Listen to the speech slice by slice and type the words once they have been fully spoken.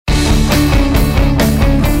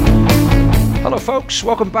Hello folks,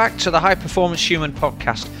 welcome back to the High Performance Human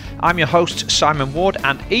podcast. I'm your host Simon Ward,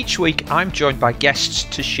 and each week I'm joined by guests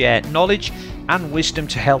to share knowledge and wisdom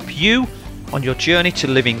to help you on your journey to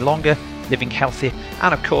living longer, living healthier,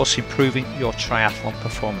 and of course improving your triathlon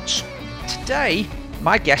performance. Today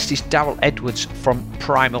my guest is Daryl Edwards from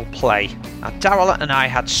Primal Play. Now Daryl and I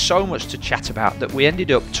had so much to chat about that we ended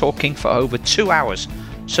up talking for over 2 hours.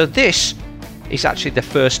 So this is actually the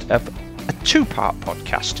first of a two-part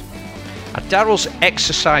podcast. And Daryl's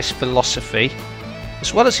exercise philosophy,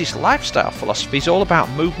 as well as his lifestyle philosophy, is all about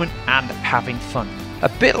movement and having fun. A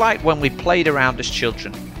bit like when we played around as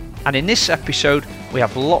children. And in this episode, we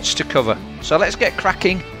have lots to cover. So let's get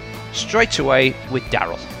cracking straight away with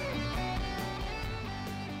Daryl.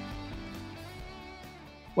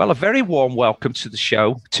 Well, a very warm welcome to the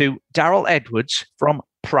show to Daryl Edwards from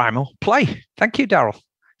Primal Play. Thank you, Daryl,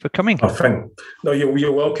 for coming. No,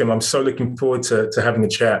 you're welcome. I'm so looking forward to having a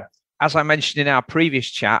chat. As I mentioned in our previous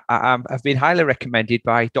chat, I've been highly recommended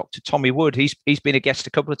by Dr. Tommy Wood. He's been a guest a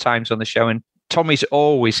couple of times on the show, and Tommy's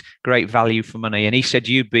always great value for money. And he said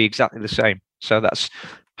you'd be exactly the same. So that's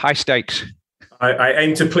high stakes. I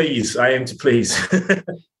aim to please.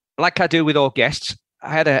 Like I do with all guests, I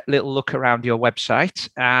had a little look around your website,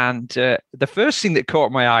 and the first thing that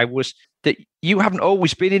caught my eye was that you haven't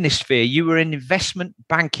always been in this sphere. You were an investment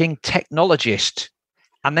banking technologist,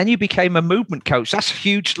 and then you became a movement coach. That's a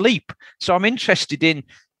huge leap. So I'm interested in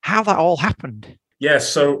how that all happened. Yeah,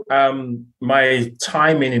 so my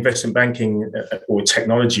time in investment banking or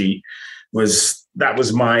technology was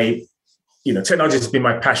my, technology has been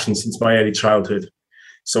my passion since my early childhood.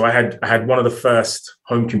 So I had one of the first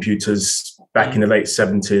home computers back in the late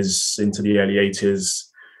 70s into the early 80s,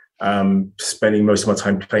 spending most of my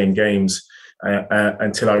time playing games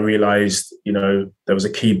until I realized, there was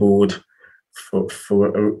a keyboard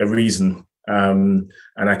for a reason, and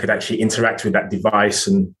I could actually interact with that device,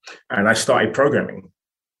 and I started programming.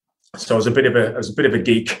 So I was a bit of a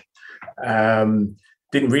geek. Didn't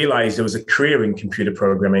realize there was a career in computer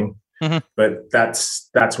programming, but that's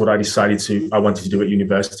what I I wanted to do at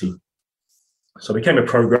university. So I became a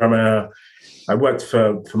programmer. I worked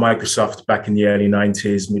for Microsoft back in the early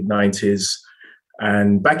 90s, mid 90s,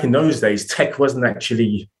 and back in those days, tech wasn't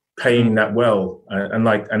actually paying that well,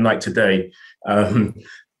 unlike today.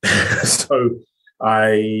 So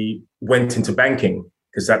I went into banking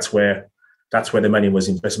because that's where the money was.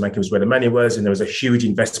 Investment banking was where the money was, and there was a huge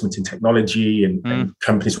investment in technology, and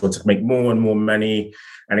companies wanted to make more and more money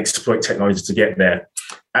and exploit technology to get there.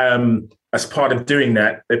 As part of doing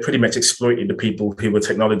that, they pretty much exploited the people who were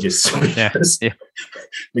technologists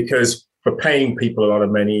because for paying people a lot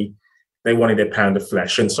of money, they wanted their pound of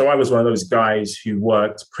flesh. And so I was one of those guys who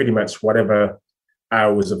worked pretty much whatever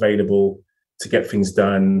hour was available to get things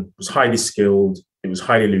done. It was highly skilled. It was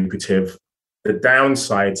highly lucrative. The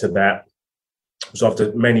downside to that was,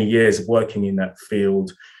 after many years of working in that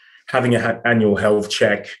field, having an annual health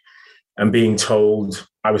check and being told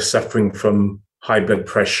I was suffering from high blood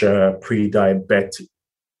pressure, pre-diabetic,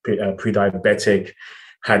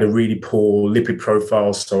 had a really poor lipid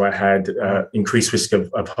profile. So I had increased risk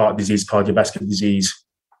of heart disease, cardiovascular disease.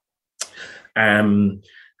 And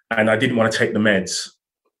I didn't want to take the meds,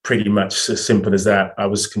 pretty much as simple as that. I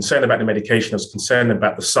was concerned about the medication. I was concerned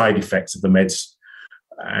about the side effects of the meds.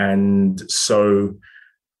 And so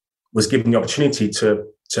was given the opportunity to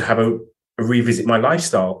have a revisit my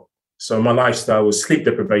lifestyle. So my lifestyle was sleep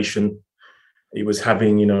deprivation. It was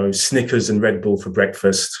having, Snickers and Red Bull for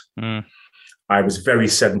breakfast. I was very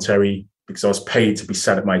sedentary because I was paid to be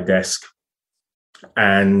sat at my desk,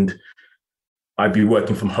 and I'd be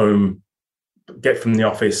working from home, get from the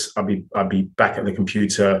office. I'd be back at the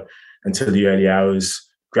computer until the early hours,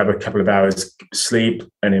 grab a couple of hours sleep,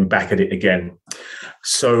 and then back at it again.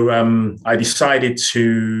 So I decided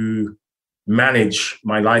to manage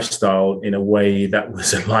my lifestyle in a way that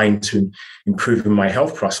was aligned to improving my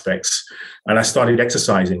health prospects. And I started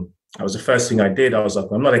exercising. That was the first thing I did. I was like,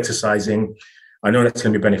 I'm not exercising. I know that's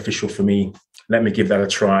going to be beneficial for me. Let me give that a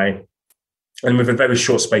try. And with a very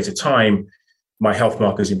short space of time, my health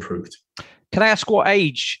markers improved. Can I ask what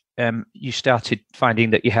age you started finding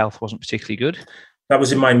that your health wasn't particularly good? That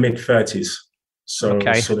was in my mid-30s. So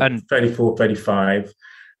sort of 34, 35.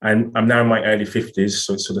 And I'm now in my early 50s.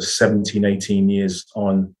 So it's sort of 17, 18 years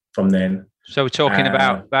on from then. So we're talking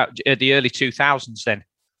about the early 2000s then?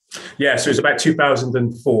 Yeah, so it was about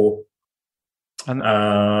 2004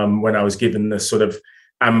 when I was given the sort of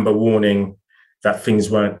amber warning that things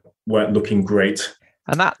weren't looking great.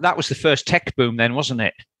 And that was the first tech boom then, wasn't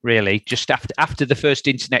it? really, just after the first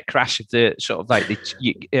internet crash of the sort of like the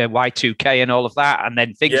Y2K and all of that, and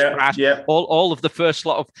then things crashed. Yeah. All of the first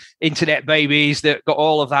lot of internet babies that got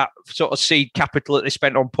all of that sort of seed capital that they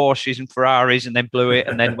spent on Porsches and Ferraris, and then blew it,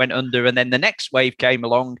 and then went under, and then the next wave came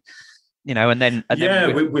along, you know, and then I think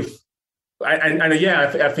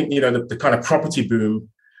the kind of property boom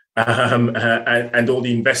and all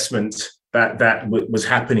the investment that was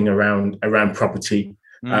happening around property.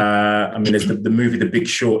 I mean, there's the movie The Big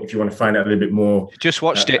Short, if you want to find out a little bit more. Just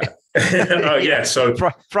watched it. Oh, yeah. So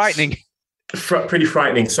frightening. Pretty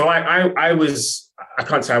frightening. So I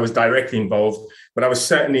can't say I was directly involved, but I was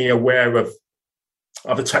certainly aware of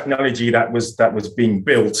the technology that was being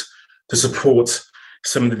built to support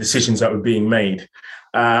some of the decisions that were being made.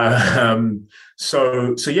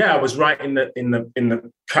 So yeah, I was right in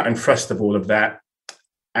the cut and thrust of all of that.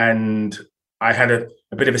 And I had a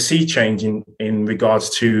bit of a sea change in regards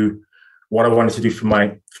to what I wanted to do for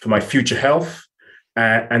my future health,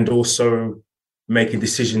 and also making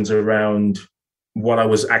decisions around what I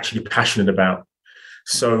was actually passionate about.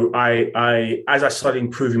 So as I started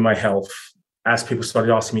improving my health, as people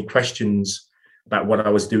started asking me questions about what I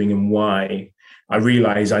was doing and why, I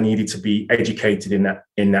realized I needed to be educated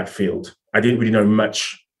in that field. I didn't really know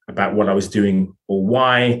much about what I was doing or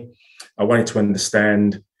why. I wanted to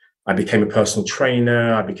understand. I became a personal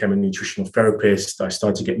trainer. I became a nutritional therapist. I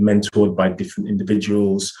started to get mentored by different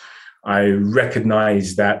individuals. I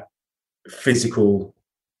recognized that physical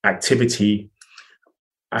activity,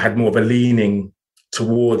 I had more of a leaning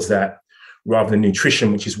towards that rather than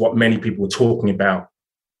nutrition, which is what many people were talking about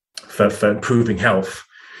for improving health.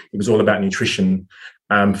 It was all about nutrition.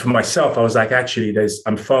 For myself, I was like, actually,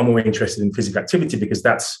 I'm far more interested in physical activity because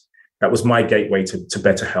that was my gateway to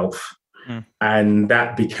better health. And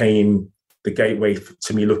that became the gateway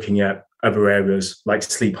to me looking at other areas like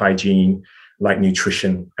sleep hygiene, like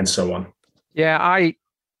nutrition, and so on. Yeah,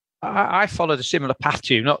 I followed a similar path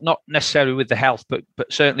to you, not necessarily with the health, but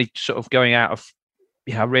certainly sort of going out of,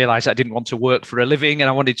 I realized I didn't want to work for a living and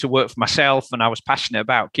I wanted to work for myself, and I was passionate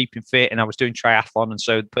about keeping fit, and I was doing triathlon, and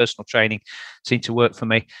so personal training seemed to work for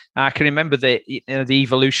me. I can remember the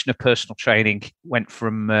evolution of personal training went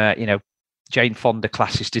from Jane Fonda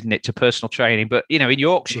classes, didn't it, to personal training. But, in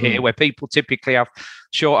Yorkshire here, where people typically have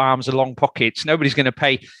short arms and long pockets, nobody's going to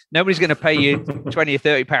pay you 20 or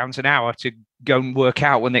 30 pounds an hour to go and work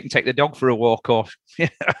out when they can take the dog for a walk or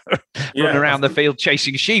run around the field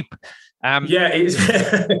chasing sheep.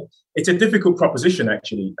 It's a difficult proposition,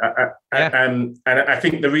 actually. And I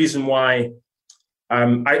think the reason why,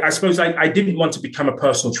 I suppose I didn't want to become a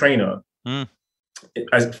personal trainer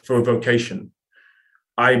for a vocation.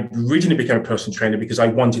 I originally became a personal trainer because I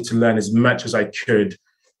wanted to learn as much as I could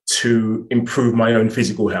to improve my own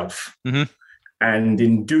physical health. Mm-hmm. And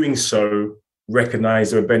in doing so,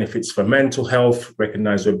 recognize there are benefits for mental health,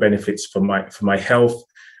 recognize there are benefits for my health,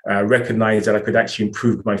 recognize that I could actually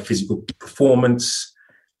improve my physical performance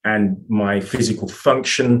and my physical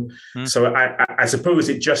function. Mm-hmm. So I suppose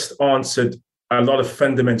it just answered a lot of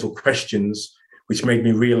fundamental questions, which made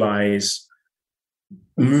me realize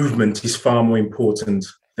movement is far more important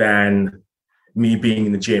than me being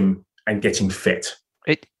in the gym and getting fit.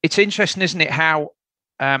 It's interesting, isn't it, how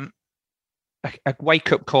a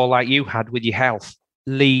wake-up call like you had with your health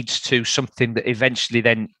leads to something that eventually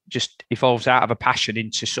then just evolves out of a passion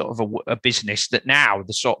into sort of a business that now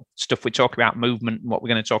the sort of stuff we talk about, movement, and what we're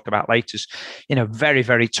going to talk about later is, very,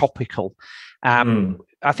 very topical.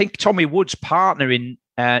 I think Tommy Wood's partner in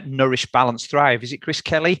Nourish, Balance, Thrive, is it Chris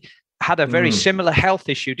Kelly, had a very similar health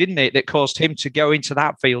issue, didn't it, that caused him to go into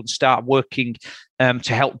that field and start working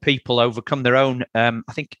to help people overcome their own, I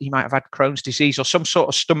think he might have had Crohn's disease or some sort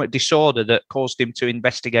of stomach disorder that caused him to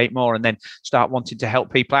investigate more and then start wanting to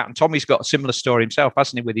help people out. And Tommy's got a similar story himself,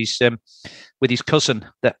 hasn't he, with his cousin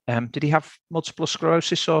that, did he have multiple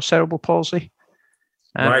sclerosis or cerebral palsy?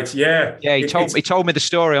 Right. Yeah. Yeah. He told me the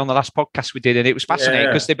story on the last podcast we did, and it was fascinating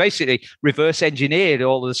because they basically reverse engineered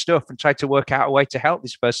all of the stuff and tried to work out a way to help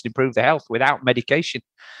this person improve their health without medication.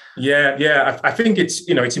 Yeah. Yeah. I think it's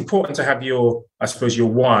important to have your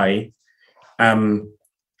why, and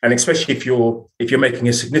especially if you're making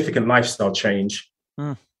a significant lifestyle change,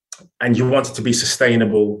 and you want it to be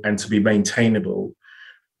sustainable and to be maintainable,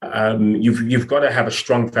 you've got to have a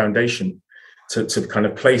strong foundation to kind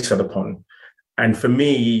of place that upon. And for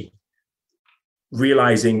me,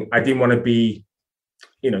 realizing I didn't want to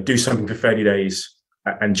do something for 30 days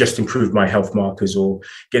and just improve my health markers or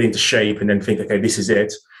get into shape and then think, okay, this is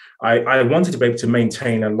it. I wanted to be able to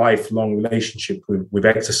maintain a lifelong relationship with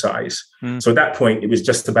exercise. So at that point, it was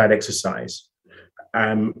just about exercise.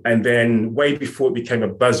 And then way before it became a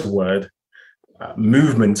buzzword,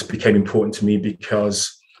 movement became important to me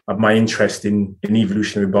because of my interest in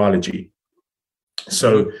evolutionary biology.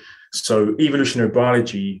 So evolutionary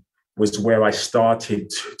biology was where I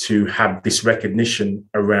started to have this recognition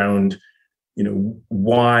around,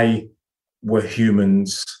 why were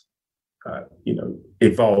humans,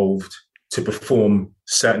 evolved to perform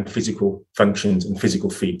certain physical functions and physical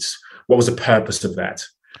feats. What was the purpose of that?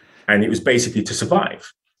 And it was basically to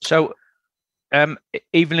survive. So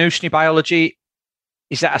evolutionary biology,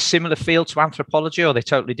 is that a similar field to anthropology, or are they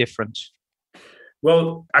totally different?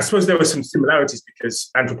 Well, I suppose there were some similarities because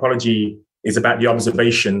anthropology is about the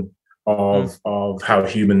observation of how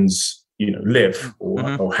humans, live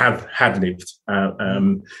or have lived,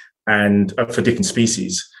 and for different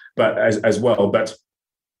species, but as well. But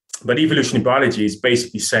evolutionary biology is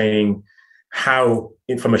basically saying how,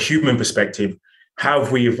 from a human perspective, how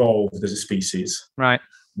have we evolved as a species? Right.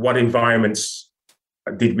 What environments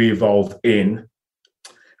did we evolve in?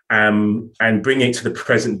 And bring it to the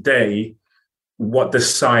present day. What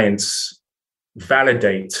does science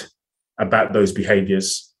validate about those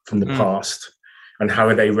behaviors from the past, and how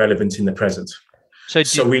are they relevant in the present? So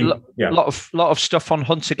lot of stuff on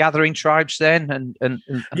hunter-gathering tribes then,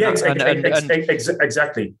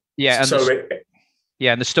 exactly. Yeah,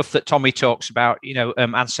 and the stuff that Tommy talks about,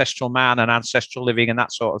 ancestral man and ancestral living and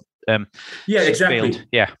that sort of exactly. field.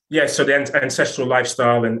 Yeah. So the ancestral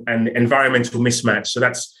lifestyle and environmental mismatch. So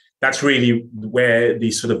that's really where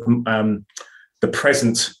the sort of the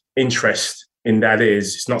present interest in that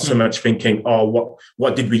is. It's not so much thinking,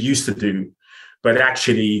 what did we used to do, but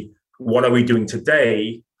actually, what are we doing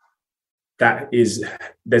today?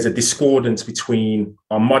 There's a discordance between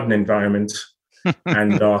our modern environment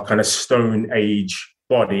and our kind of Stone Age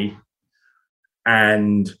body,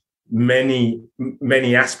 and many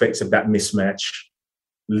aspects of that mismatch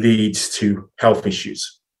leads to health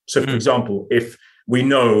issues. So, for example, if we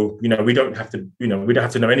know, we don't have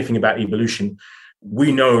to know anything about evolution.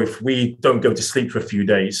 We know if we don't go to sleep for a few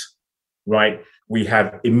days, right, we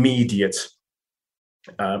have immediate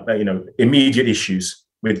issues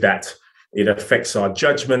with that. It affects our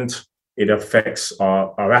judgment. It affects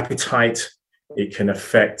our appetite. It can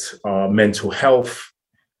affect our mental health.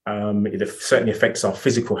 It certainly affects our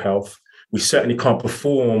physical health. We certainly can't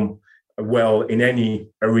perform well in any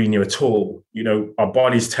arena at all. Our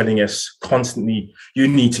body's telling us constantly, you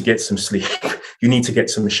need to get some sleep. You need to get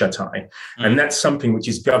some shut-eye. And that's something which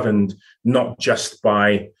is governed not just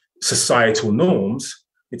by societal norms.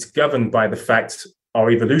 It's governed by the fact our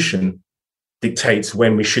evolution dictates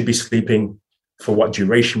when we should be sleeping, for what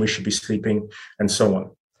duration we should be sleeping, and so on.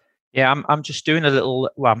 Yeah, I'm just doing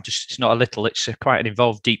it's not a little, it's quite an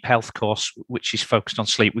involved deep health course, which is focused on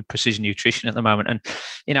sleep with precision nutrition at the moment. And,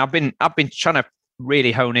 I've been trying to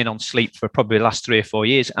really hone in on sleep for probably the last 3 or 4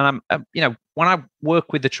 years. And I'm when I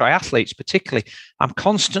work with the triathletes particularly, I'm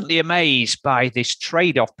constantly amazed by this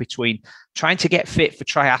trade-off between trying to get fit for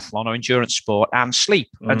triathlon or endurance sport and sleep.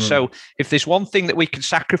 And so if there's one thing that we can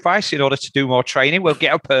sacrifice in order to do more training, we'll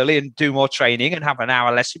get up early and do more training and have an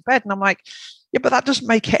hour less in bed. And I'm like, yeah, but that doesn't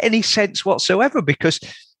make any sense whatsoever, because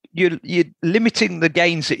you're limiting the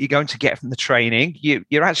gains that you're going to get from the training.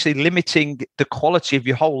 You're actually limiting the quality of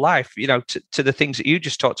your whole life, to the things that you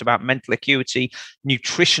just talked about: mental acuity,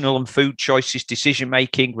 nutritional and food choices, decision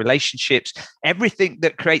making, relationships, everything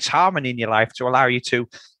that creates harmony in your life to allow you to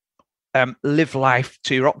live life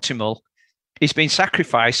to your optimal is being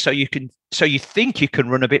sacrificed. So you think you can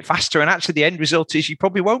run a bit faster, and actually the end result is you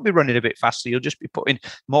probably won't be running a bit faster. You'll just be putting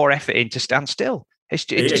more effort in to stand still.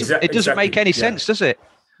 It doesn't make any sense, does it?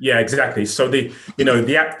 Yeah, exactly. So the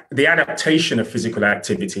adaptation of physical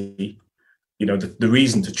activity, the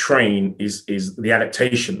reason to train is the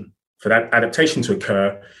adaptation, for that adaptation to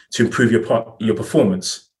occur to improve your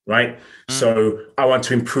performance, right? So I want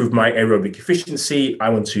to improve my aerobic efficiency. I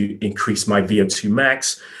want to increase my VO2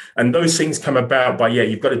 max. And those things come about by,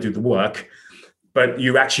 you've got to do the work, but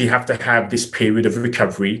you actually have to have this period of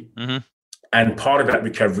recovery. And part of that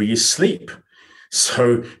recovery is sleep.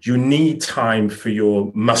 So you need time for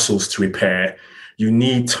your muscles to repair. You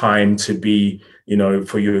need time to be,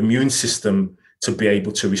 for your immune system to be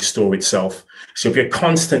able to restore itself. So if you're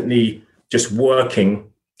constantly just working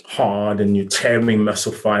hard and you're tearing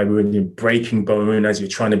muscle fiber and you're breaking bone as you're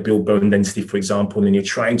trying to build bone density, for example, and you're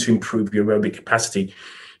trying to improve your aerobic capacity,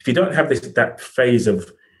 if you don't have that phase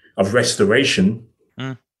of restoration,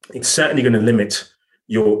 it's certainly going to limit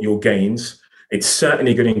your gains. It's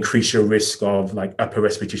certainly going to increase your risk of like upper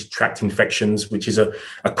respiratory tract infections, which is a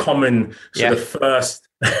common sort of first,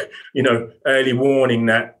 early warning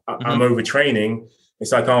that I'm overtraining.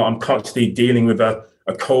 It's like, oh, I'm constantly dealing with a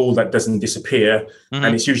cold that doesn't disappear. Mm-hmm.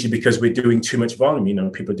 And it's usually because we're doing too much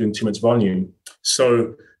volume, people are doing too much volume.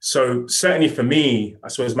 So certainly for me, I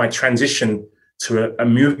suppose my transition to a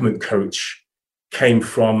movement coach came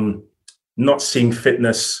from not seeing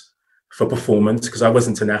fitness for performance, because I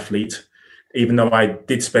wasn't an athlete, even though I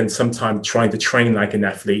did spend some time trying to train like an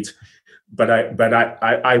athlete, but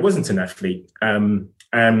I wasn't an athlete. And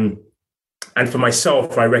for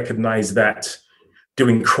myself, I recognized that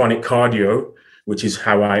doing chronic cardio, which is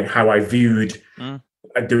how I viewed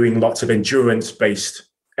doing lots of endurance-based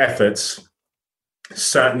efforts,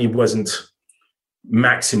 certainly wasn't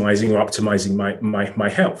maximizing or optimizing my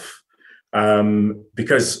health,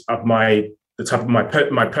 because of the type of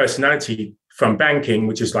my personality from banking,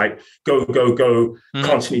 which is like go,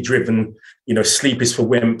 constantly driven. Sleep is for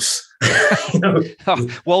wimps.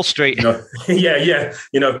 Wall Street. Yeah.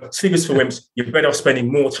 Sleep is for wimps. You're better off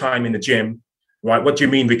spending more time in the gym, right? What do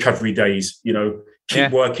you mean recovery days?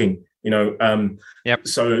 Keep working. Yep.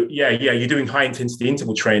 So you're doing high intensity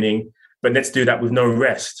interval training, but let's do that with no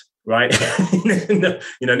rest, right?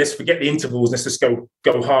 Let's forget the intervals. Let's just go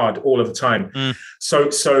hard all of the time.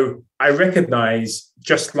 So I recognize,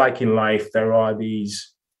 just like in life, there are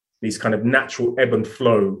these kind of natural ebb and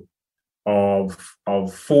flow of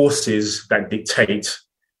forces that dictate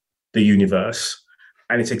the universe,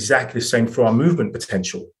 and it's exactly the same for our movement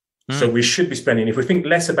potential. So we should be spending, if we think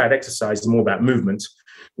less about exercise and more about movement,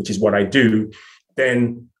 which is what I do,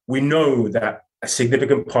 then we know that a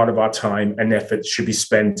significant part of our time and effort should be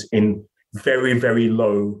spent in very, very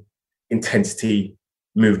low intensity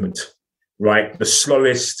movement, right? The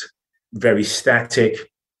slowest, very static,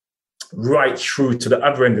 right through to the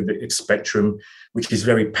other end of the spectrum, which is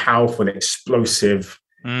very powerful, explosive,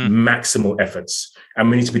 maximal efforts. And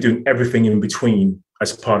we need to be doing everything in between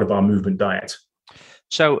as part of our movement diet.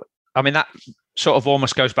 So, I mean, that sort of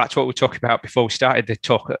almost goes back to what we were talking about before we started the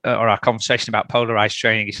talk or our conversation about polarized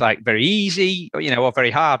training. It's like very easy, or very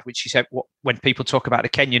hard, which you said when people talk about the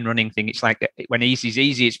Kenyan running thing, it's like when easy is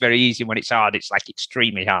easy, it's very easy. When it's hard, it's like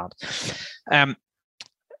extremely hard.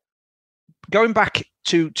 Going back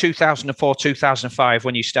to 2004, 2005,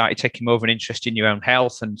 when you started taking more of an interest in your own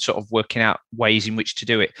health and sort of working out ways in which to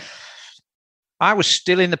do it, I was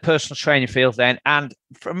still in the personal training field then, and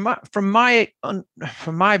from my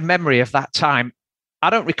memory of that time, I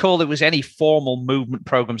don't recall there was any formal movement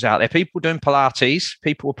programs out there. People were doing Pilates,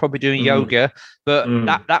 people were probably doing yoga, but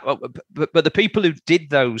but the people who did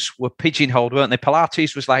those were pigeonholed, weren't they?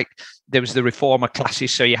 Pilates was like, there was the reformer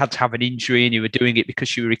classes, so you had to have an injury and you were doing it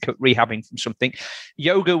because you were rehabbing from something.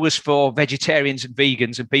 Yoga was for vegetarians and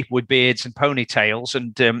vegans and people with beards and ponytails,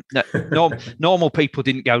 and normal people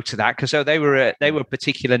didn't go to that because they were a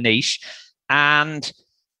particular niche. And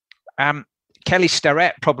Kelly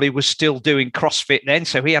Starrett probably was still doing CrossFit then,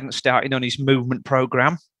 so he hadn't started on his movement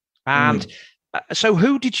program. And so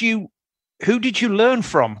who did you learn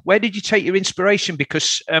from? Where did you take your inspiration?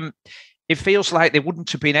 Because it feels like there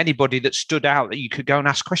wouldn't have been anybody that stood out that you could go and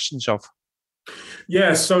ask questions of.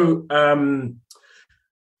 Yeah. So, I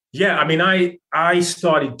mean, I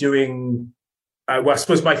started doing, I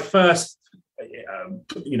suppose my first, I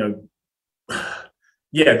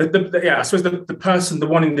suppose the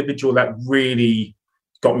one individual that really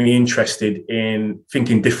got me interested in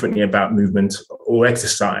thinking differently about movement or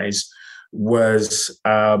exercise was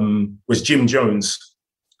Jim Jones.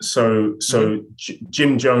 So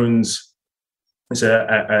Jim Jones is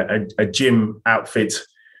a gym outfit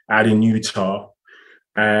out in Utah,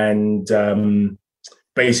 and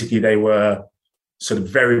basically they were sort of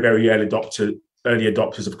very, very early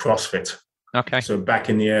adopters of CrossFit. Okay. So back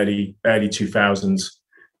in the early 2000s.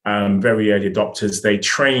 Very early adopters. They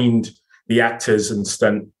trained the actors and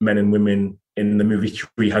stunt men and women in the movie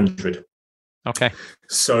 300. Okay.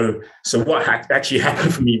 So what actually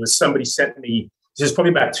happened for me was somebody sent me, this is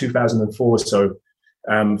probably about 2004 or so,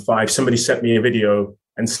 5, somebody sent me a video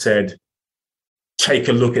and said, take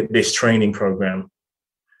a look at this training program.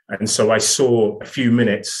 And so I saw a few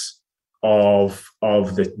minutes of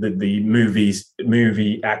the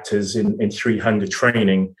movie actors in 300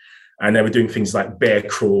 training. And they were doing things like bear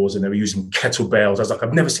crawls, and they were using kettlebells. I was like,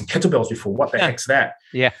 I've never seen kettlebells before. What the heck's that?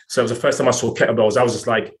 Yeah. So it was the first time I saw kettlebells. I was just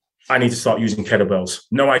like, I need to start using kettlebells.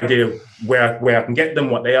 No idea where I can get them,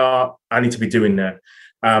 what they are. I need to be doing that.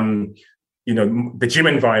 The gym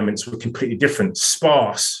environments were completely different,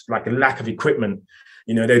 sparse, like a lack of equipment.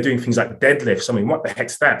 They're doing things like deadlifts. I mean, what the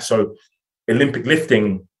heck's that? So Olympic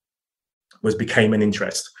lifting became an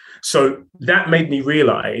interest. So that made me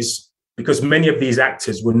realize, because many of these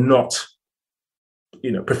actors were not,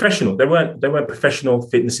 professional. They weren't professional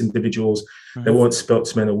fitness individuals. Mm-hmm. They weren't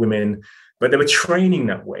spokesmen or women. but they were training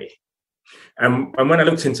that way. And when I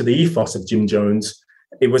looked into the ethos of Jim Jones,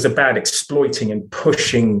 it was about exploiting and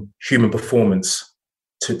pushing human performance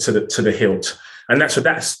to the hilt. And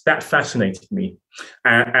that fascinated me.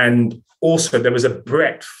 And also there was a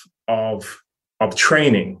breadth of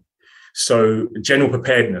training. So general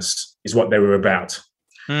preparedness is what they were about.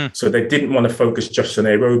 So they didn't want to focus just on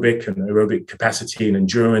aerobic capacity and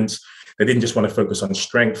endurance. They didn't just want to focus on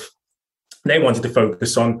strength. They wanted to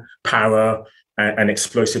focus on power and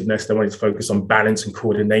explosiveness. They wanted to focus on balance and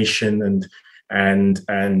coordination and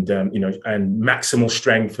maximal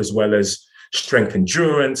strength, as well as strength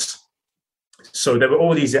endurance. So there were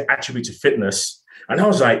all these attributes of fitness. And I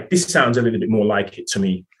was like, this sounds a little bit more like it to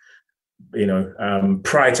me.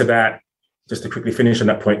 Prior to that, just to quickly finish on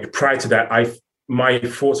that point, prior to that, my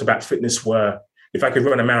thoughts about fitness were, if I could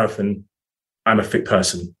run a marathon, I'm a fit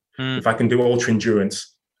person. If I can do ultra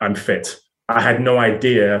endurance, I'm fit. I had no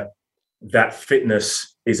idea that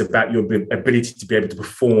fitness is about your ability to be able to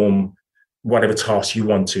perform whatever task you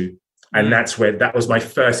want to. And that was my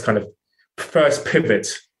first pivot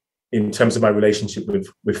in terms of my relationship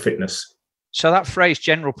with fitness. So that phrase,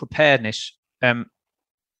 general preparedness,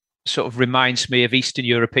 sort of reminds me of Eastern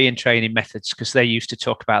European training methods, because they used to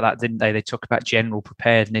talk about that, didn't they? They talk about general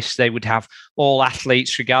preparedness. They would have all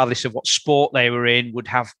athletes, regardless of what sport they were in, would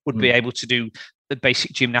be able to do the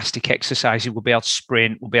basic gymnastic exercises, would be able to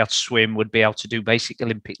sprint, would be able to swim, would be able to do basic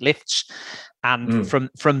Olympic lifts. And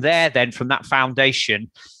from there, then from that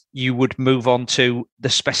foundation, you would move on to the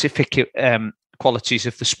specific qualities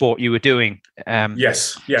of the sport you were doing.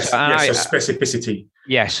 Yes. So specificity.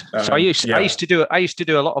 Yes. So I used to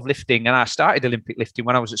do a lot of lifting, and I started Olympic lifting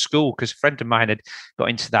when I was at school because a friend of mine had got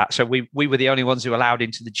into that. So we were the only ones who were allowed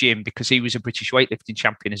into the gym because he was a British weightlifting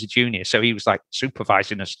champion as a junior. So he was like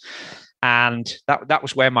supervising us. And that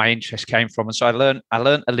was where my interest came from. And so I learned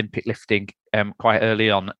Olympic lifting quite early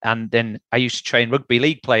on. And then I used to train rugby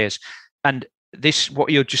league players. And this,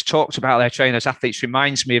 what you just talked about there, trainers, athletes,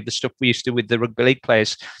 reminds me of the stuff we used to do with the rugby league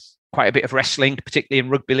players. Quite a bit of wrestling, particularly in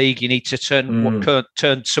rugby league. You need to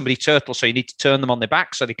turn somebody turtle, so you need to turn them on their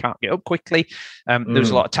back so they can't get up quickly. There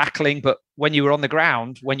was a lot of tackling, but when you were on the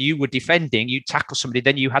ground, when you were defending, you tackle somebody,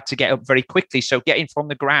 then you had to get up very quickly. So getting from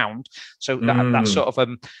the ground, so that's sort of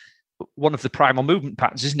one of the primal movement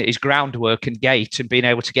patterns, isn't it? Is groundwork and gait and being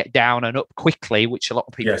able to get down and up quickly, which a lot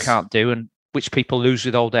of people can't do, and which people lose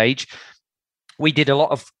with old age. We did a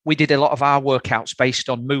lot of our workouts based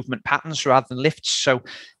on movement patterns rather than lifts. So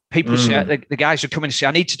people say, the guys would come in and say,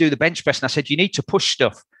 I need to do the bench press. And I said, you need to push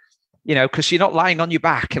stuff, because you're not lying on your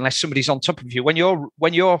back unless somebody's on top of you. When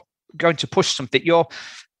you're going to push something, you're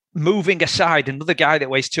moving aside another guy that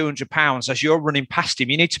weighs 200 pounds as you're running past him.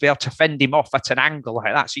 You need to be able to fend him off at an angle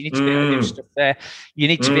like that. So you need to be able to do stuff there. You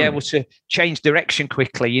need to be able to change direction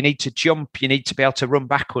quickly. You need to jump. You need to be able to run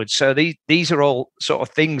backwards. So these are all sort of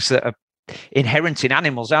things that are inherent in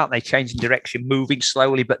animals, aren't they? Changing direction, moving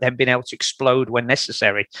slowly, but then being able to explode when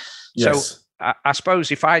necessary. Yes. So I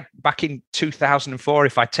suppose back in 2004,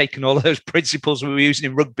 if I'd taken all of those principles we were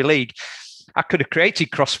using in rugby league, I could have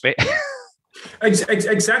created CrossFit.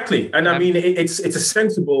 Exactly. And I mean, it's a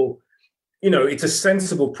sensible, it's a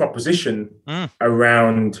sensible proposition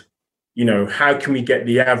around, how can we get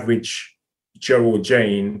the average Joe or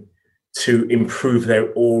Jane to improve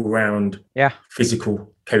their all-round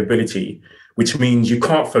physical capability, which means you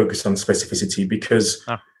can't focus on specificity, because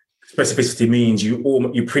specificity means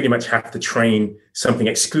you pretty much have to train something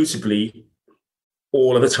exclusively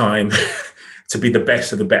all of the time to be the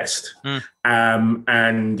best of the best. And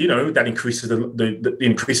that increases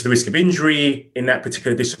the risk of injury in that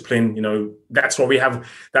particular discipline. That's why we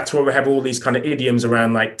have all these kind of idioms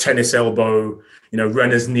around, like tennis elbow,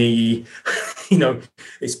 runner's knee.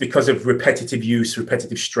 It's because of repetitive use,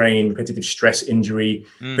 repetitive strain, repetitive stress injury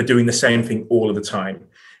for doing the same thing all of the time.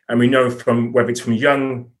 And we know from whether it's from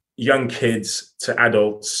young kids to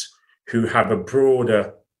adults who have a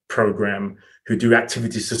broader program, who do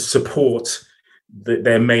activities to support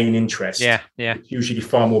their main interest. It's usually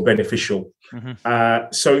far more beneficial.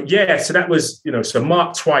 So that was, so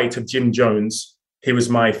Mark Twight of Jim Jones, he was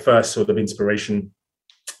my first sort of inspiration.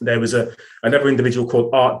 There was another individual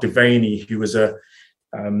called Art Devaney, who was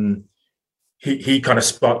he kind of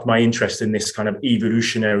sparked my interest in this kind of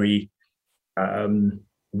evolutionary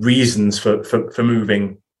reasons for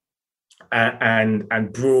moving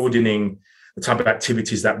and broadening the type of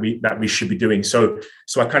activities that we should be doing. So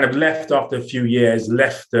I kind of left after a few years,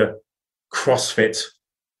 left the CrossFit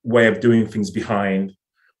way of doing things behind,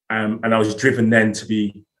 and I was driven then to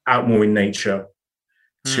be out more in nature,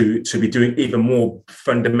 to be doing even more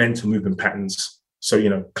fundamental movement patterns.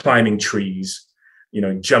 So climbing trees,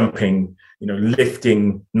 jumping,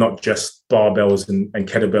 lifting, not just barbells and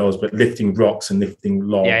kettlebells, but lifting rocks and lifting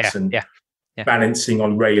logs and balancing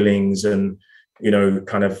on railings and,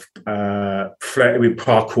 kind of flirted with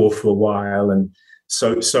parkour for a while. And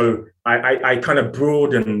so I kind of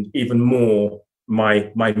broadened even more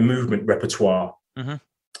my movement repertoire,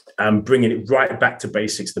 bringing it right back to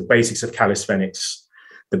basics, the basics of calisthenics,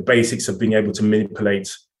 the basics of being able to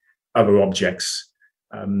manipulate other objects,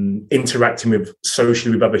 interacting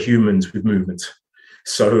socially with other humans with movement.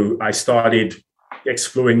 So I started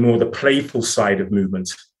exploring more the playful side of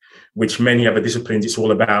movement, which many other disciplines, it's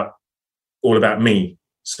all about me.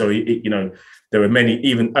 So, there are many,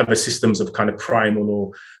 even other systems of kind of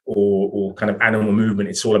primal or kind of animal movement.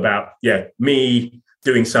 It's all about, me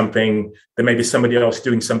doing something. There may be somebody else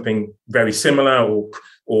doing something very similar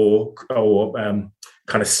or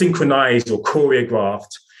kind of synchronized or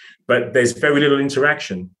choreographed, but there's very little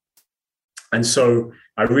interaction. And so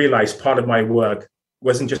I realized part of my work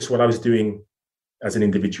wasn't just what I was doing as an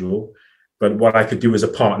individual, but what I could do as a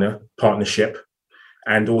partnership,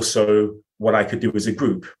 and also what I could do as a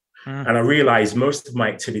group. And I realized most of my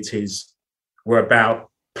activities were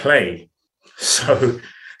about play. So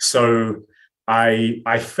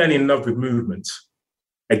I fell in love with movement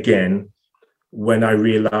again when I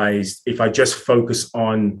realized if I just focus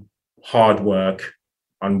on hard work,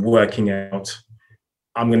 on working out,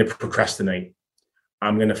 I'm going to procrastinate.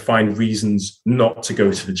 I'm going to find reasons not to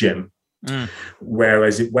go to the gym.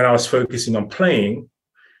 Whereas when I was focusing on playing,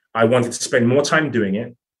 I wanted to spend more time doing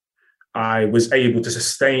it. I was able to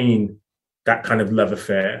sustain that kind of love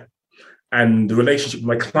affair, and the relationship with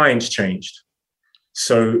my clients changed.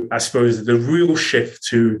 So I suppose the real shift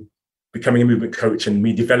to becoming a movement coach and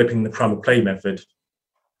me developing the primal play method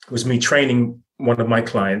was me training one of my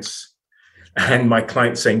clients, and my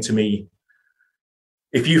client saying to me,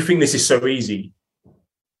 if you think this is so easy,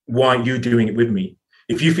 why aren't you doing it with me?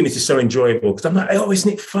 If you think this is so enjoyable, because I'm like, oh,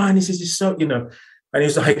 isn't it fun? This is just so, And he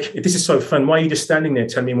was like, this is so fun. Why are you just standing there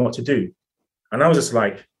telling me what to do? And I was just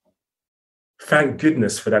like, thank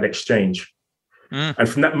goodness for that exchange. And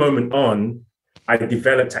from that moment on, I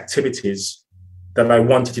developed activities that I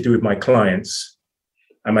wanted to do with my clients,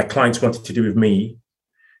 and my clients wanted to do with me.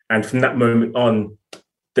 And from that moment on,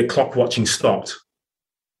 the clock watching stopped.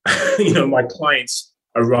 My clients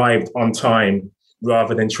arrived on time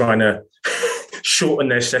rather than trying to shorten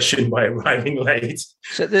their session by arriving late.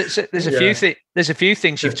 So there's a few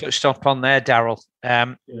things you've touched on there, Daryl.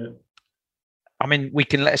 I mean,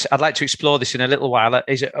 I'd like to explore this in a little while.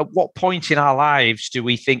 Is it, at what point in our lives do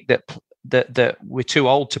we think that we're too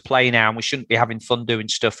old to play now and we shouldn't be having fun doing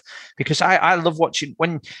stuff? Because I love watching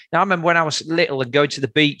I remember when I was little and going to the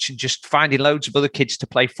beach and just finding loads of other kids to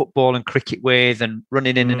play football and cricket with and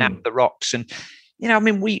running in and out of the rocks. And,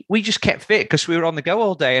 we just kept fit because we were on the go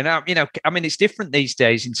all day. And, it's different these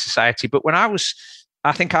days in society. But when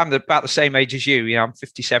I think I'm about the same age as you. I'm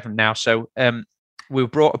 57 now. So we were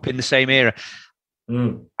brought up in the same era.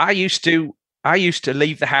 I used to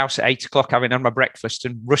leave the house at 8 o'clock, having had my breakfast,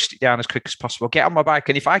 and rushed it down as quick as possible, get on my bike.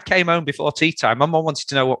 And if I came home before tea time, my mum wanted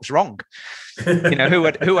to know what was wrong, who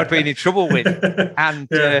I'd been in trouble with. And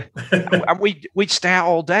we'd stay out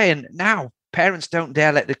all day. And now parents don't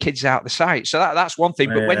dare let the kids out of the sight. So that's one thing.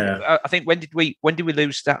 But when did we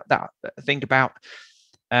lose that thing about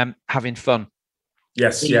having fun?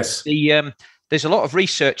 Yes. There's a lot of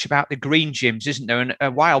research about the green gyms, isn't there? And a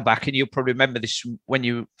while back, and you'll probably remember this when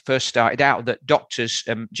you first started out, that doctors,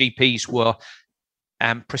 GPs were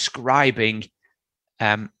prescribing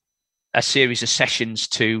a series of sessions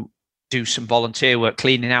to do some volunteer work,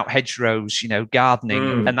 cleaning out hedgerows,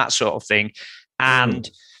 gardening and that sort of thing, and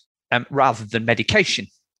rather than medication.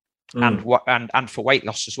 And for weight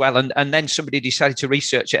loss as well. And then somebody decided to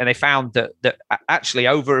research it, and they found that actually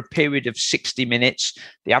over a period of 60 minutes,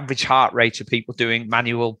 the average heart rate of people doing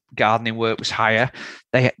manual gardening work was higher.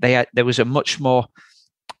 There was a much more,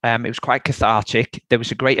 it was quite cathartic. There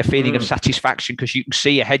was a greater feeling of satisfaction because you can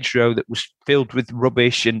see a hedgerow that was filled with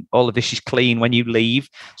rubbish and all of this is clean when you leave.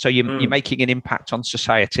 So you're making an impact on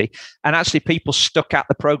society. And actually people stuck at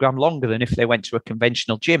the program longer than if they went to a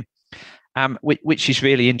conventional gym. Which is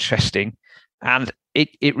really interesting. And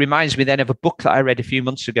it reminds me then of a book that I read a few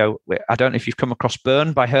months ago. I don't know if you've come across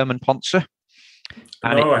Burn by Herman Ponce.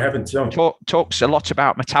 No, I haven't. Talks a lot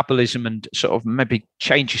about metabolism and sort of maybe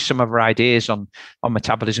changes some of our ideas on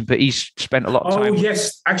metabolism. But he's spent a lot of time. Oh,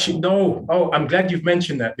 yes. Actually, no. Oh, I'm glad you've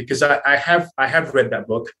mentioned that, because I have read that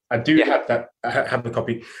book. I do have that. I have the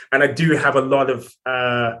copy. And I do have a lot of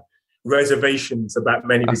reservations about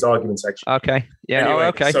many of his arguments, actually. Okay. Yeah. Anyway,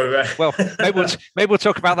 okay. So, well, maybe we'll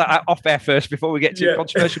talk about that off air first before we get too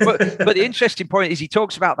controversial. But the interesting point is he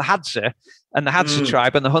talks about the Hadza and the Hadza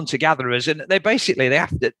tribe and the hunter-gatherers, and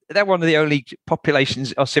they're one of the only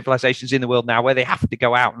populations or civilizations in the world now where they have to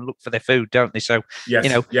go out and look for their food, don't they? So,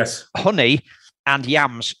 honey and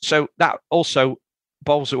yams. So that also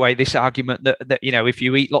bowls away this argument that if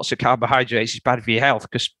you eat lots of carbohydrates, it's bad for your health,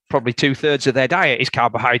 because probably 2/3 of their diet is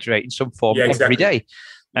carbohydrate in some form every day.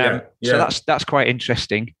 So that's quite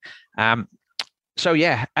interesting. And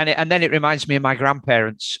then it reminds me of my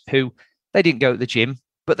grandparents, who they didn't go to the gym,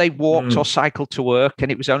 but they walked or cycled to work,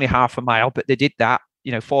 and it was only half a mile, but they did that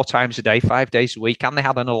 4 times a day, 5 days a week, and they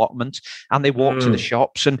had an allotment, and they walked to the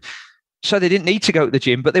shops, and so they didn't need to go to the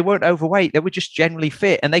gym, but they weren't overweight. They were just generally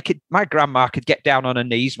fit. And my grandma could get down on her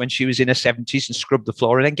knees when she was in her 70s and scrub the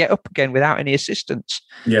floor and then get up again without any assistance.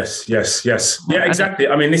 Yes. Yeah, exactly.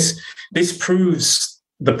 I mean, this proves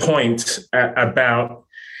the point about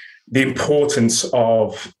the importance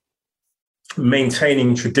of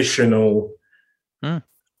maintaining traditional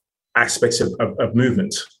aspects of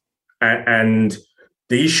movement. And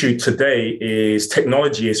the issue today is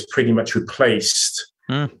technology has pretty much replaced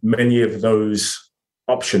many of those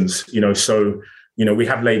options, so, we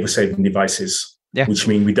have labor saving devices, which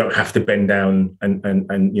mean we don't have to bend down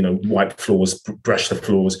and wipe floors, brush the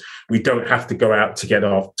floors. We don't have to go out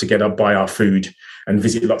to buy our food and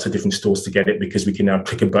visit lots of different stores to get it, because we can now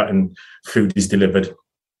click a button, food is delivered.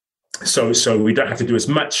 So we don't have to do as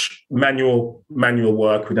much manual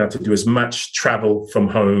work. We don't have to do as much travel from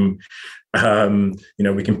home.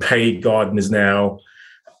 We can pay gardeners now,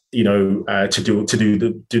 to do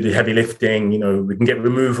the heavy lifting. We can get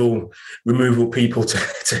removal people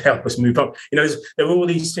to help us move up. There are all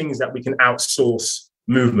these things that we can outsource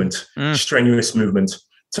movement, strenuous movement,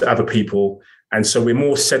 to other people, and so we're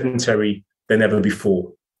more sedentary than ever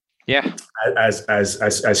before. Yeah, as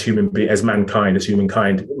mankind, as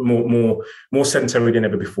humankind, more sedentary than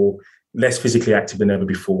ever before, less physically active than ever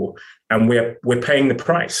before, and we're paying the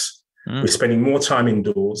price. We're spending more time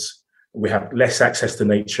indoors. We have less access to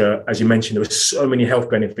nature. As you mentioned, there are so many health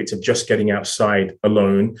benefits of just getting outside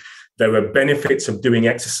alone. There are benefits of doing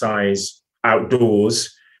exercise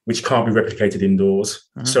outdoors, which can't be replicated indoors.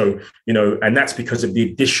 So, and that's because of the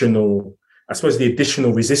additional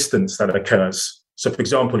resistance that occurs. So, for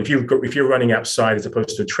example, if you're running outside as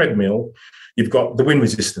opposed to a treadmill, you've got the wind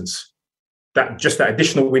resistance. That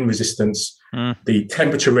additional wind resistance, the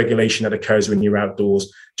temperature regulation that occurs when you're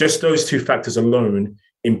outdoors, just those two factors alone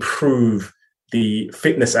improve the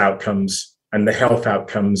fitness outcomes and the health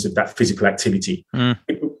outcomes of that physical activity.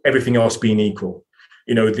 Everything else being equal,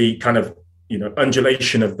 the kind of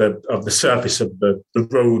undulation of the surface of the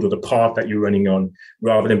road or the path that you're running on,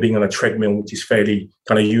 rather than being on a treadmill, which is fairly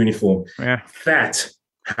kind of uniform. That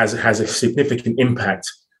has a significant impact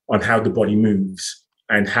on how the body moves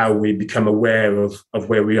and how we become aware of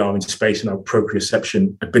where we are in space and our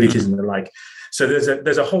proprioception abilities and the like. So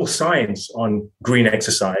there's a whole science on green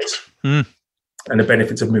exercise and the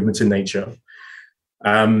benefits of movements in nature.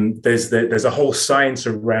 There's a whole science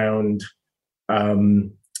around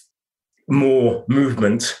more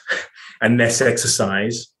movement and less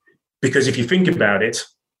exercise, because if you think about it,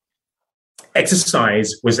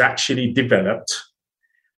 exercise was actually developed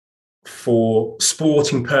for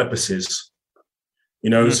sporting purposes.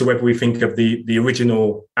 So whether we think of the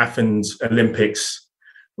original Athens Olympics,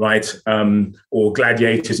 right, or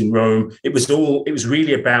gladiators in Rome, it was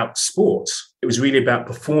really about sports. It was really about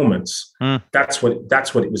performance. That's what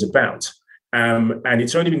it was about. And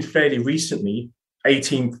it's only been fairly recently,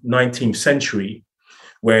 18th, 19th century,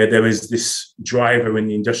 where there was this driver in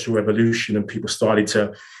the Industrial Revolution, and people started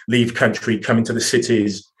to leave country, come into the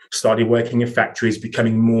cities, started working in factories,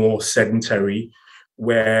 becoming more sedentary,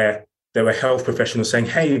 where there were health professionals saying,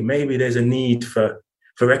 hey, maybe there's a need for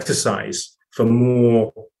exercise, for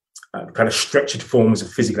more kind of structured forms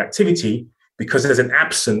of physical activity, because there's an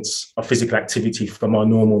absence of physical activity from our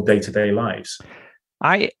normal day-to-day lives.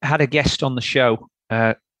 I had a guest on the show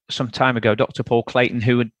some time ago, Dr. Paul Clayton,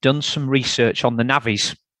 who had done some research on the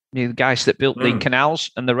navvies, the guys that built the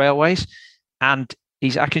canals and the railways. And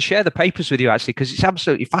I can share the papers with you, actually, because it's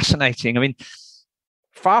absolutely fascinating. I mean,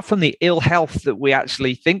 far from the ill health that we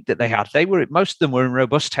actually think that they had, most of them were in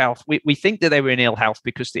robust health. We think that they were in ill health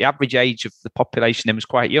because the average age of the population then was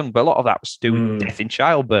quite young, but a lot of that was to do with death in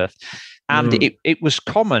childbirth. And it was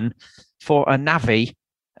common for a navvy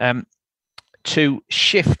to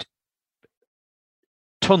shift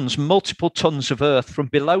multiple tons of earth from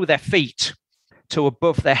below their feet to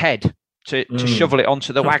above their head to shovel it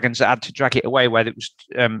onto the wagons that had to drag it away, where it was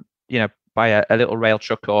by a little rail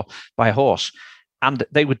truck or by a horse. And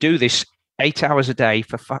they would do this 8 hours a day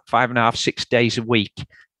for 5.5, 6 days a week.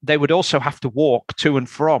 They would also have to walk to and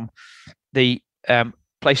from the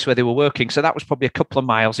place where they were working. So that was probably a couple of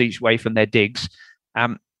miles each way from their digs.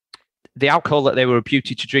 The alcohol that they were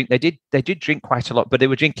reputed to drink, they did drink quite a lot, but they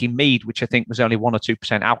were drinking mead, which I think was only 1 or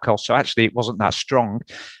 2% alcohol. So actually it wasn't that strong.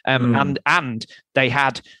 And they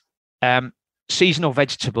had seasonal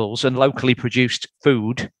vegetables and locally produced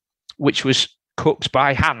food, which was cooked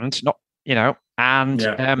by hand, not, and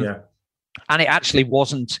it actually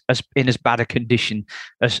wasn't as bad a condition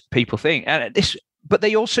as people think. But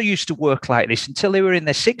they also used to work like this until they were in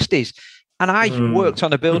their 60s. And I worked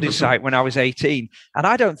on a building site when I was 18, and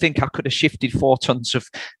I don't think I could have shifted 4 tons of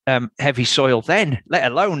heavy soil then,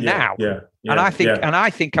 let alone now. And I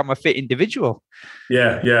think I'm a fit individual.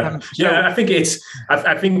 I think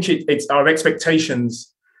it's our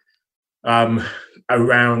expectations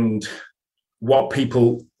around what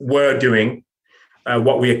people were doing,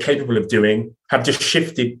 what we are capable of doing, have just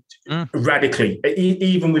shifted radically,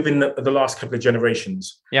 even within the last couple of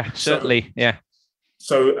generations. Yeah, certainly.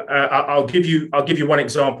 So I'll give you one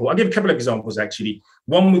example. I'll give a couple of examples actually.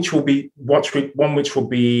 One which will be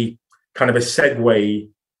kind of a segue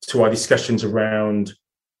to our discussions around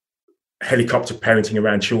helicopter parenting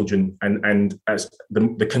around children, and as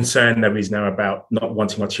the concern there is now about not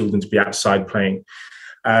wanting our children to be outside playing.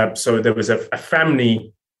 So there was a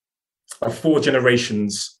family of 4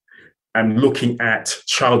 generations looking at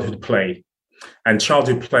childhood play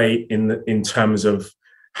in terms of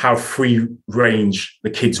how free range the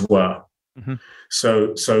kids were.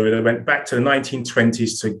 So they went back to the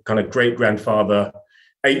 1920s to kind of great grandfather,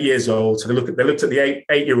 8 years old. So they looked at the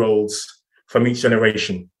 8-year-olds from each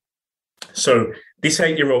generation. So this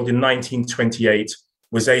 8-year-old in 1928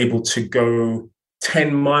 was able to go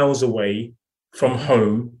 10 miles away from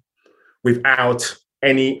home without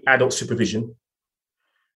any adult supervision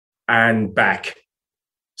and back.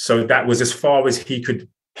 So that was as far as he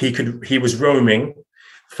was roaming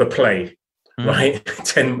for play, right?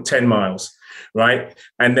 10 miles, right?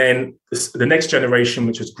 And then the next generation,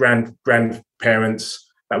 which was grandparents,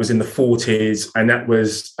 that was in the 40s, and that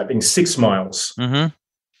was, I think, 6 miles.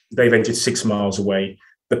 They ventured 6 miles away.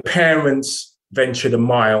 The parents ventured 1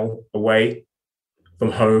 mile away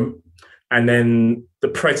from home. And then the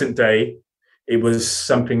present day, it was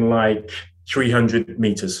something like 300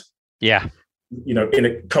 meters. Yeah. In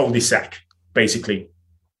a cul-de-sac, basically.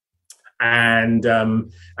 And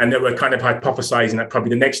they were kind of hypothesizing that probably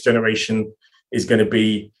the next generation is going to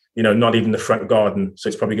be, not even the front garden. So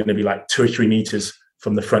it's probably going to be like 2 or 3 meters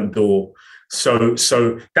from the front door.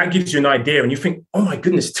 So that gives you an idea. And you think, oh my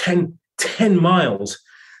goodness, 10 miles.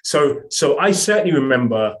 So I certainly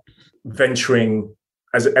remember venturing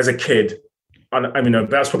as a kid. That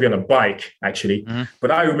was probably on a bike, actually.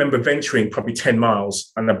 But I remember venturing probably 10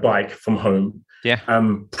 miles on a bike from home. Yeah.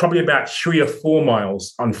 Probably about 3 or 4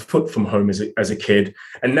 miles on foot from home as a kid.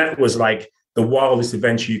 And that was like the wildest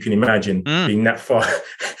adventure you can imagine, being that far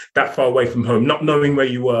away from home, not knowing where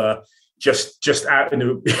you were, just out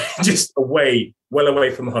just away, well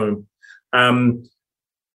away from home.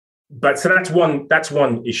 But so that's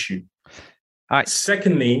one issue.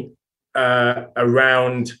 Secondly,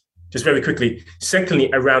 around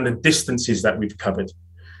the distances that we've covered.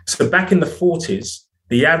 So back in the 40s,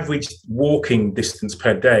 the average walking distance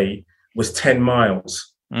per day was 10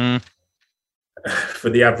 miles for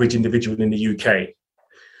the average individual in the UK,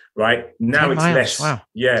 right? Now it's less. Wow.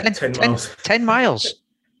 Yeah, 10 miles. 10 miles.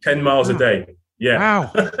 10 miles a day. Yeah.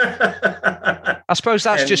 Wow. I suppose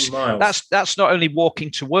that's not only walking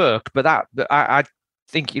to work, but I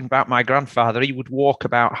thinking about my grandfather, he would walk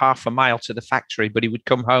about half a mile to the factory, but he would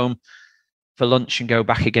come home for lunch and go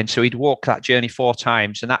back again. So he'd walk that journey 4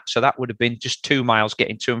 times, and that would have been just 2 miles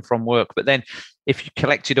getting to and from work. But then if you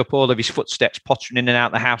collected up all of his footsteps, pottering in and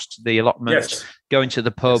out the house to the allotments, going to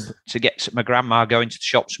the pub to get to my grandma, going to the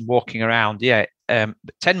shops and walking around, 10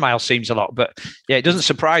 miles seems a lot, but it doesn't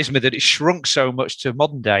surprise me that it shrunk so much to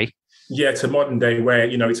modern day. Yeah, to modern day where,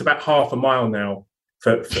 it's about half a mile now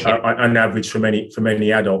for on average for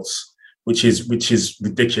many adults, which is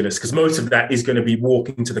ridiculous, because most of that is going to be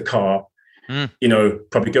walking to the car,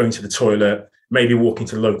 probably going to the toilet, maybe walking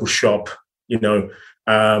to the local shop, but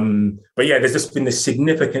there's just been this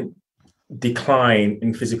significant decline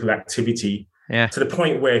in physical activity to the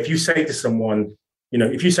point where if you say to someone,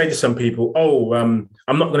 if you say to some people,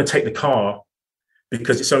 I'm not going to take the car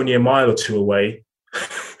because it's only a mile or 2 away,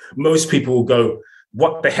 most people will go,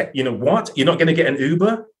 what the heck? What? You're not going to get an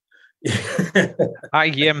Uber?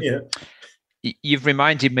 You've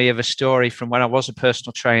reminded me of a story from when I was a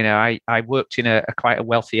personal trainer. I worked in a quite a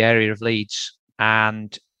wealthy area of Leeds,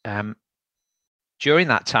 and during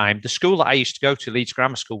that time, the school that I used to go to, Leeds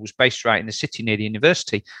Grammar School, was based right in the city near the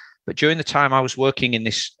university. But during the time I was working in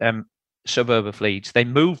this suburb of Leeds, they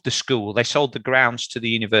moved the school. They sold the grounds to the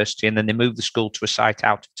university, and then they moved the school to a site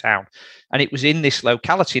out of town. And it was in this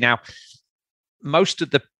locality. Now, most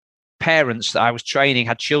of the parents that I was training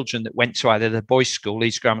had children that went to either the boys' school,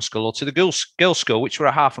 Leeds Grammar School, or to the girls' school, which were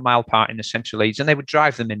a half a mile apart in the central Leeds, and they would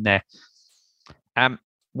drive them in there.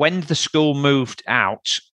 When the school moved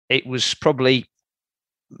out, it was probably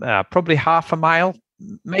half a mile,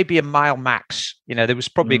 maybe a mile max. There was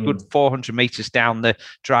probably a good 400 meters down the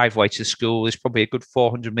driveway to the school. There's probably a good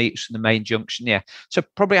 400 meters from the main junction. Yeah. So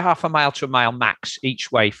probably a half a mile to a mile max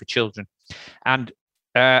each way for children. And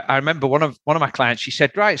I remember one of my clients, she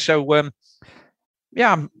said, right, so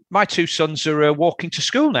my two sons are walking to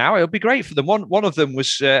school now. It'll be great for them. One of them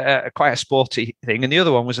was quite a sporty thing, and the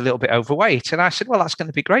other one was a little bit overweight. And I said, well, that's going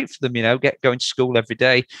to be great for them, going to school every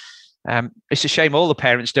day. It's a shame all the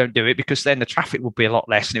parents don't do it, because then the traffic would be a lot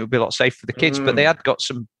less and it would be a lot safer for the kids. But they had got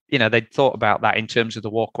some, they'd thought about that in terms of the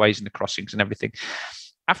walkways and the crossings and everything.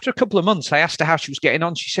 After a couple of months, I asked her how she was getting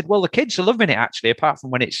on. She said, well, the kids are loving it, actually, apart from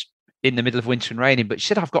when it's in the middle of winter and raining. But she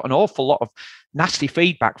said, I've got an awful lot of nasty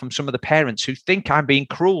feedback from some of the parents who think I'm being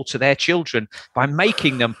cruel to their children by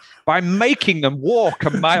making them walk a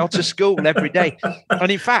mile to school every day.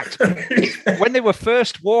 And in fact, when they were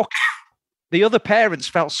first walking, the other parents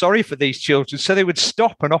felt sorry for these children, so they would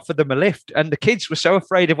stop and offer them a lift. And the kids were so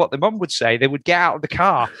afraid of what the mum would say, they would get out of the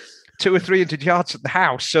car 200 or 300 yards from the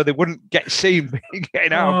house so they wouldn't get seen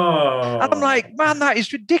getting out. Oh. And I'm like, man, that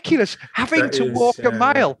is ridiculous. Having to walk a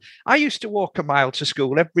mile. I used to walk a mile to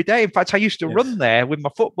school every day. In fact, I used to run there with my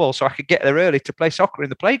football so I could get there early to play soccer in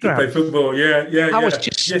the playground. To play football,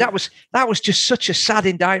 That was just such a sad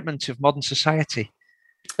indictment of modern society.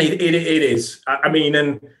 It is. I mean,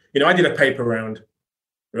 and I did a paper round,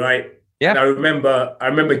 right? Yeah. And I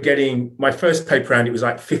remember getting my first paper round. It was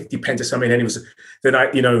like 50 pence or something. And it was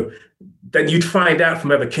then you'd find out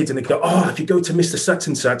from other kids, and they go, oh, if you go to Mr. Such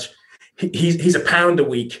and Such, he's £1 a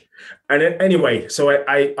week. And anyway, so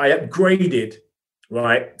I upgraded,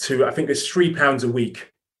 right, to, I think it's £3 a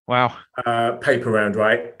week. Wow. Paper round,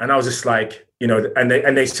 right? And I was just like, and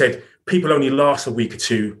they said people only last a week or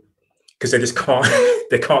two, because they just can't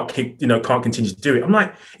can't continue to do it. I'm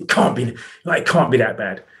like, it can't be that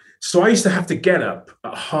bad. So I used to have to get up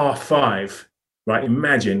at 5:30, right?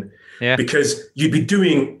 Imagine, because you'd be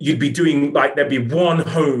doing like, there'd be one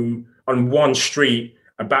home on one street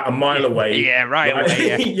about a mile away. Yeah, right.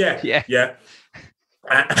 Away, yeah.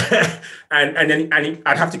 And then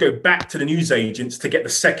I'd have to go back to the newsagents to get the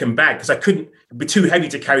second bag, because it'd be too heavy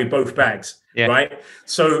to carry both bags. Yeah. Right.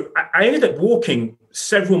 So I ended up walking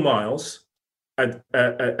several miles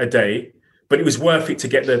a day, but it was worth it to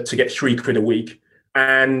get £3 a week.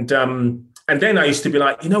 And then I used to be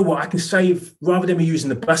like, you know what, I can save, rather than me using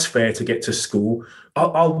the bus fare to get to school,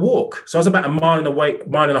 I'll walk. So I was about a mile and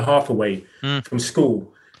a half away from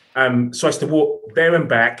school. So I used to walk there and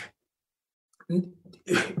back.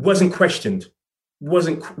 It wasn't questioned,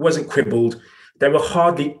 wasn't quibbled. There were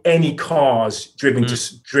hardly any cars driven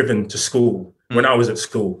to school when I was at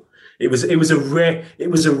school. It was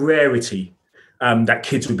a rarity that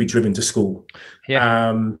kids would be driven to school.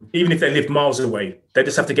 Yeah. Even if they lived miles away, they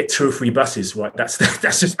just have to get 2 or 3 buses. Right. That's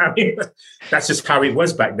just how it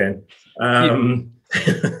was back then.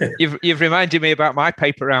 You've reminded me about my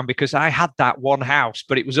paper round, because I had that one house,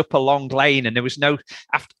 but it was up a long lane, and there was no,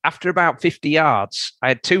 after about 50 yards, I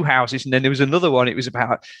had 2 houses, and then there was another one. It was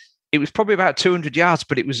probably about 200 yards,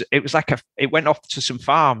 but it was like it went off to some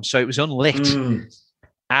farm, so it was unlit.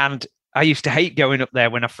 And I used to hate going up there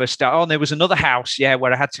when I first started. Oh, and there was another house,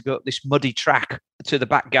 where I had to go up this muddy track to the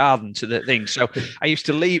back garden to the thing. So I used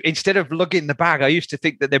to leave, instead of lugging the bag, I used to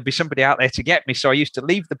think that there'd be somebody out there to get me. So I used to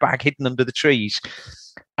leave the bag hidden under the trees.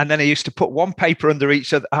 And then I used to put one paper under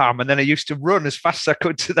each arm, and then I used to run as fast as I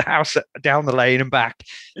could to the house, down the lane and back,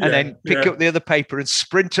 and then pick up the other paper and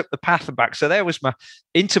sprint up the path and back. So there was my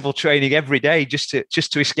interval training every day, just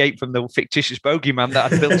to escape from the fictitious bogeyman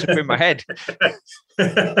that I'd built up in my head.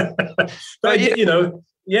 But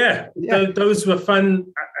those were fun.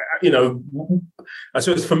 I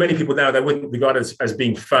suppose for many people now, they wouldn't regard it as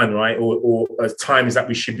being fun, right? Or as times that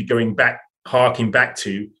we should be harking back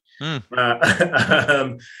to. And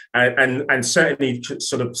certainly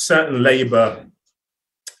sort of certain Labour,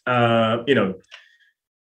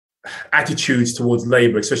 attitudes towards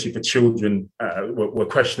Labour, especially for children, were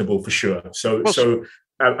questionable for sure. So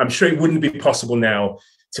I'm sure it wouldn't be possible now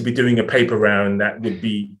to be doing a paper round that would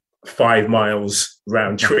be 5 miles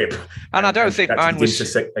round trip. And I don't think mine was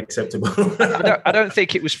acceptable. I don't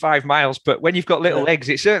think it was 5 miles, but when you've got little legs,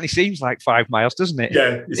 it certainly seems like 5 miles, doesn't it?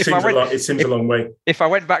 Yeah, it seems a long way. If I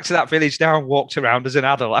went back to that village now and walked around as an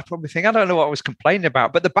adult, I probably think, I don't know what I was complaining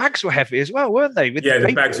about. But the bags were heavy as well, weren't they?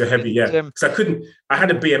 The bags were heavy, yeah. Because I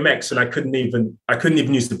had a BMX and I couldn't even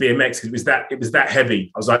use the BMX because it was that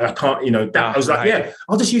heavy. I was like, I can't, I was like, yeah,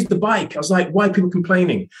 I'll just use the bike. I was like, why are people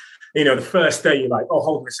complaining? The first day you're like, oh,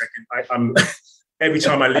 hold on a second. I'm every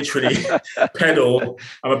time I literally pedal,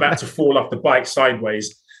 I'm about to fall off the bike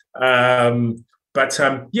sideways.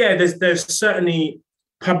 There's certainly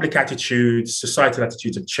public attitudes, societal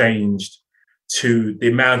attitudes have changed to the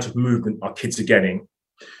amount of movement our kids are getting,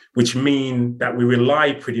 which mean that we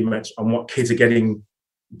rely pretty much on what kids are getting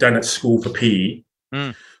done at school for PE,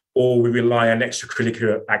 or we rely on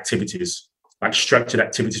extracurricular activities, like structured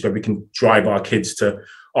activities where we can drive our kids to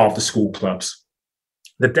after school clubs.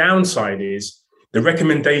 The downside is the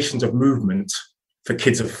recommendations of movement for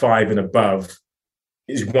kids of 5 and above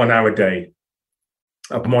is 1 hour a day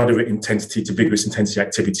of moderate intensity to vigorous intensity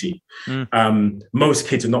activity. Most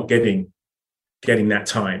kids are not getting that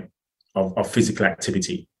time of physical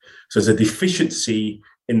activity. So there's a deficiency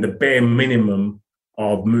in the bare minimum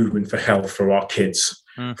of movement for health for our kids,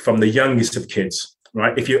 from the youngest of kids,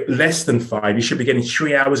 right? If you're less than 5, you should be getting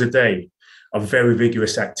 3 hours a day of very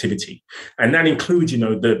vigorous activity. And that includes,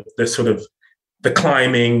 the sort of the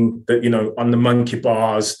climbing, on the monkey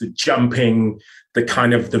bars, the jumping, the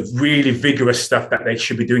kind of the really vigorous stuff that they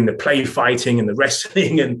should be doing, the play fighting and the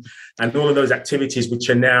wrestling and all of those activities, which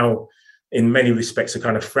are now in many respects are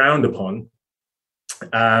kind of frowned upon.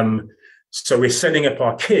 So we're setting up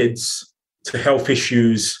our kids to health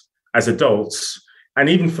issues as adults. And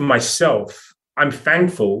even for myself, I'm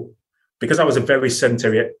thankful because I was a very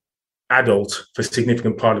sedentary adult for a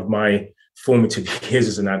significant part of my formative years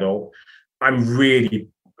as an adult. I'm really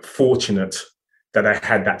fortunate that I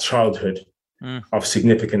had that childhood of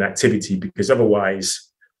significant activity, because otherwise,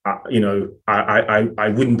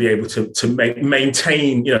 I wouldn't be able to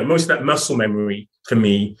maintain, most of that muscle memory for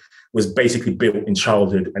me was basically built in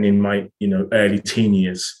childhood and in my, early teen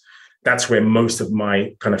years. That's where most of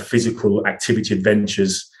my kind of physical activity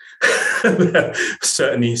adventures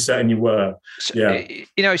certainly were. Yeah.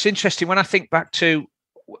 It's interesting when I think back to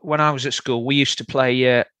when I was at school, we used to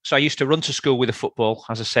play. So I used to run to school with a football,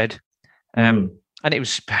 as I said, and it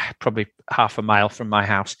was probably half a mile from my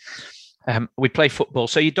house. We'd play football.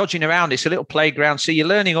 So you're dodging around. It's a little playground. So you're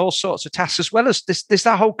learning all sorts of tasks, as well as there's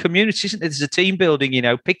that whole community, isn't there? There's a team building,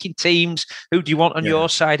 picking teams. Who do you want on your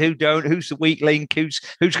side? Who don't? Who's the weak link? Who's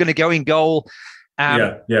going to go in goal?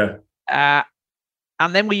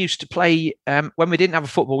 And then we used to play, when we didn't have a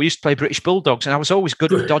football, we used to play British Bulldogs, and I was always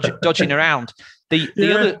good at dodging around.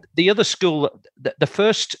 The other school, the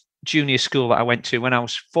first junior school that I went to when I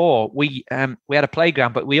was 4, we had a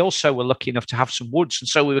playground, but we also were lucky enough to have some woods, and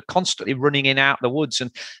so we were constantly running in out the woods. And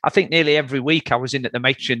I think nearly every week I was in at the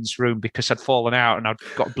matron's room because I'd fallen out and I'd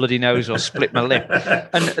got a bloody nose or split my lip.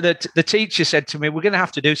 And the teacher said to me, "We're going to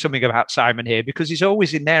have to do something about Simon here because he's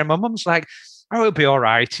always in there." And my mum's like, "Oh, it'll be all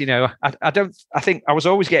right." I think I was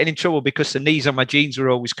always getting in trouble because the knees on my jeans were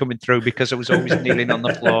always coming through because I was always kneeling on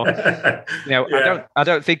the floor. I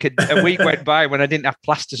don't think a week went by when I didn't have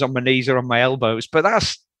plasters on my knees or on my elbows. But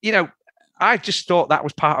that's, I just thought that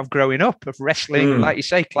was part of growing up, of wrestling, like you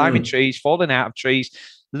say, climbing trees, falling out of trees,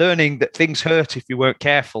 learning that things hurt if you weren't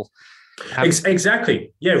careful.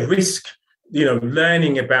 Exactly. Yeah. Risk,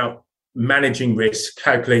 learning about managing risk,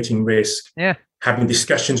 calculating risk, having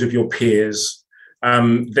discussions with your peers.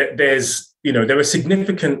 There are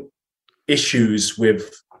significant issues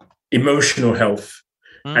with emotional health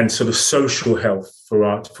and sort of social health for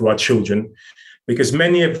our children, because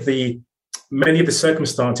many of the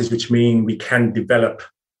circumstances which mean we can develop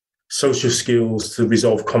social skills to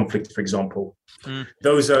resolve conflict, for example,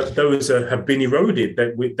 those have been eroded.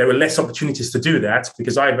 There are less opportunities to do that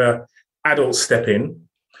because either adults step in,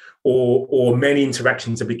 or many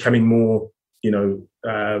interactions are becoming more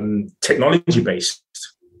technology based.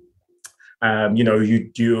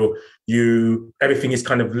 Everything is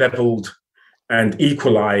kind of leveled and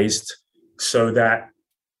equalized so that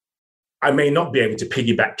I may not be able to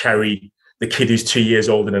piggyback carry the kid who's 2 years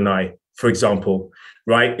older than I, for example,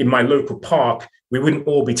 right? In my local park, we wouldn't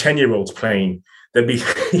all be 10-year-olds playing. There'd be,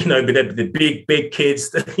 the big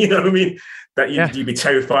kids that, that you'd be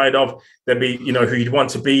terrified of. There'd be, who you'd want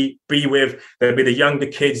to be with. There'd be the younger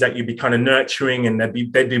kids that you'd be kind of nurturing, and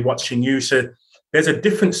they'd be watching you. So there's a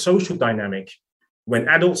different social dynamic when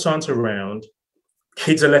adults aren't around,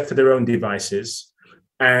 kids are left to their own devices.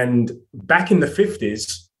 And back in the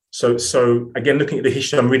 50s, So again, looking at the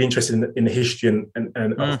history, I'm really interested in the history and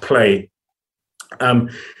of play.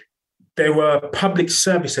 There were public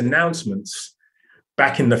service announcements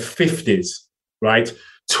back in the 50s, right,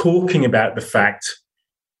 talking about the fact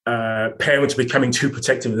parents were becoming too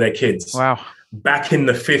protective of their kids. Wow. Back in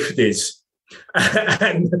the 50s.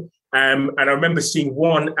 And I remember seeing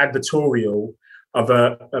one advertorial of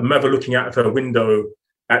a mother looking out of her window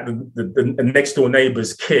at the next door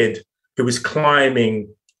neighbor's kid who was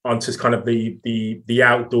climbing onto kind of the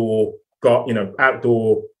outdoor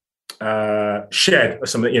shed or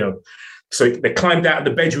something, So they climbed out of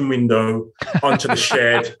the bedroom window onto the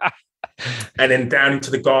shed and then down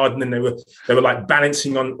into the garden, and they were like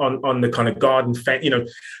balancing on the kind of garden fence,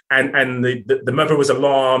 and the mother was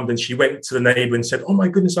alarmed, and she went to the neighbor and said, "Oh my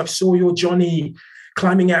goodness, I saw your Johnny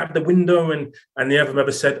climbing out of the window," and the other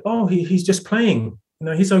mother said, "Oh, he's just playing.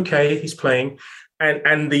 He's okay, he's playing."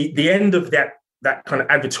 And the end of that kind of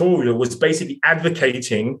advertorial was basically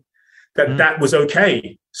advocating that was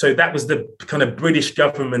okay. So that was the kind of British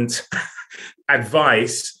government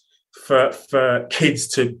advice for kids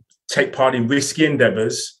to take part in risky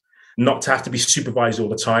endeavors, not to have to be supervised all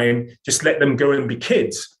the time, just let them go and be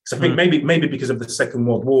kids. So I think maybe because of the Second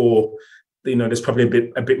World War, there's probably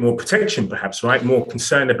a bit more protection, perhaps, right? More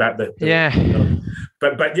concern about But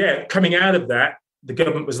yeah, coming out of that, the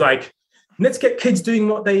government was like, let's get kids doing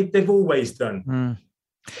what they've always done.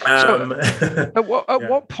 So at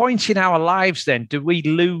what point in our lives then do we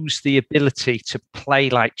lose the ability to play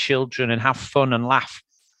like children and have fun and laugh?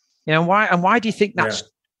 Why do you think that's?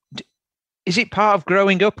 Is it part of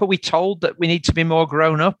growing up? Are we told that we need to be more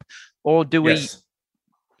grown up, or do we?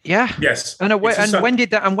 Yeah. Yes. And when did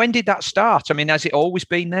that start? I mean, has it always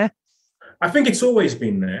been there? I think it's always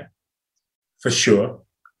been there, for sure.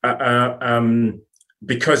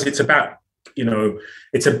 Because it's about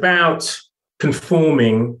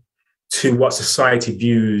conforming to what society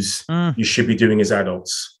views you should be doing as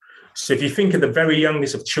adults. So if you think of the very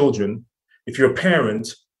youngest of children, if you're a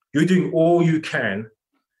parent, you're doing all you can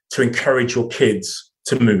to encourage your kids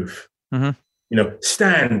to move.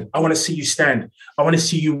 Stand. I want to see you stand. I want to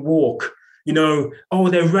see you walk. Oh,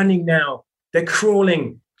 they're running now. They're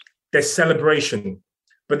crawling. There's celebration.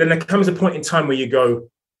 But then there comes a point in time where you go,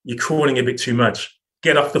 you're crawling a bit too much.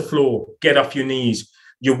 Get off the floor. Get off your knees.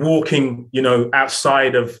 You're walking,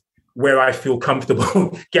 outside of where I feel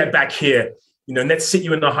comfortable. Get back here. Let's sit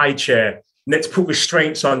you in a high chair. Let's put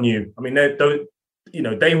restraints on you. I mean,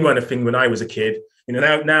 they weren't a thing when I was a kid.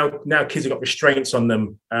 Now kids have got restraints on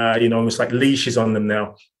them. Almost like leashes on them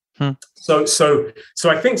now. So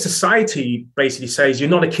I think society basically says you're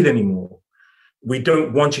not a kid anymore. We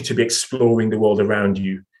don't want you to be exploring the world around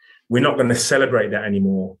you. We're not going to celebrate that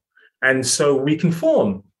anymore. And so we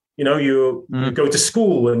conform. You go to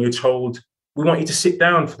school and you're told, we want you to sit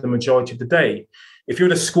down for the majority of the day. If you're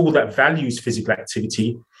in a school that values physical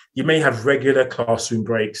activity, you may have regular classroom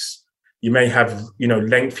breaks. You may have,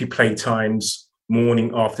 lengthy play times,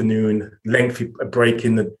 morning, afternoon, lengthy break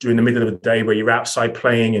during the middle of the day where you're outside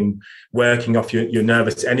playing and working off your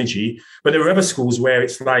nervous energy. But there are other schools where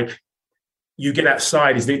it's like you get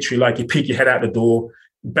outside is literally like you peek your head out the door,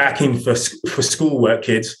 back in for schoolwork,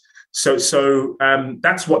 kids. So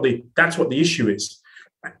that's what the issue is,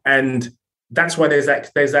 and that's why there's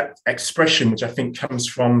that expression which I think comes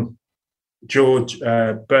from George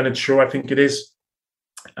Bernard Shaw, I think it is,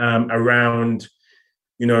 around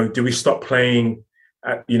do we stop playing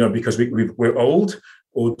because we're old,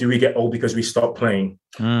 or do we get old because we stop playing?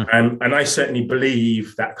 And I certainly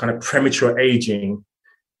believe that kind of premature aging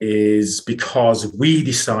is because we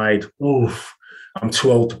decide, I'm too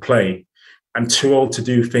old to play. I'm too old to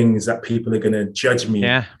do things that people are going to judge me.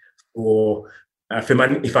 Yeah. Or if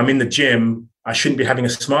I'm in the gym, I shouldn't be having a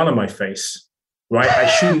smile on my face, right? I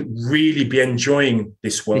shouldn't really be enjoying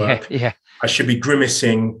this work. Yeah. I should be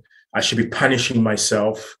grimacing. I should be punishing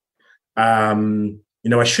myself. I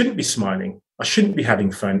shouldn't be smiling. I shouldn't be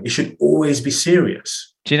having fun. It should always be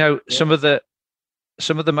serious. Do you know some of the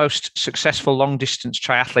most successful long distance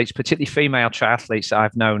triathletes, particularly female triathletes that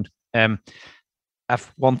I've known,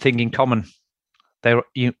 have one thing in common.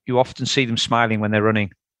 You often see them smiling when they're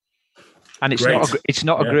running, and it's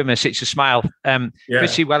not a grimace; it's a smile.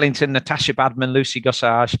 Chrissie Wellington, Natasha Badman, Lucy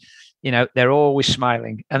Gossage, they're always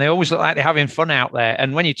smiling, and they always look like they're having fun out there.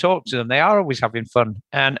 And when you talk to them, they are always having fun.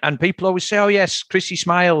 And people always say, "Oh yes, Chrissie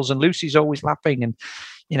smiles, and Lucy's always laughing, and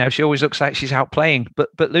she always looks like she's out playing."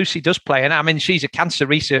 But Lucy does play, and I mean, she's a cancer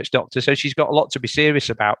research doctor, so she's got a lot to be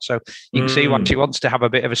serious about. So you can see why she wants to have a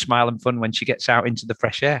bit of a smile and fun when she gets out into the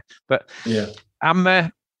fresh air. But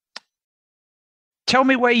tell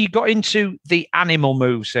me where you got into the animal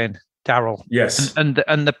moves then. Daryl. Yes. And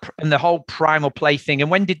the whole primal play thing. And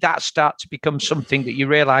when did that start to become something that you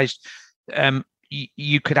realized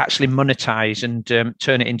you could actually monetize and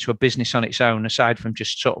turn it into a business on its own, aside from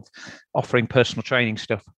just sort of offering personal training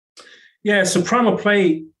stuff? Yeah, so primal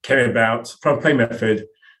play came about. Primal play method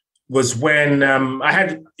was when I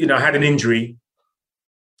had an injury,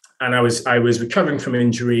 and I was recovering from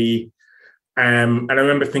injury, and I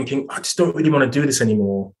remember thinking, I just don't really want to do this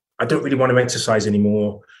anymore. I don't really want to exercise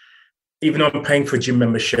anymore. Even though I'm paying for a gym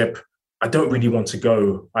membership, I don't really want to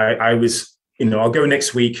go. I was, I'll go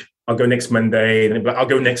next week, I'll go next Monday, and I'll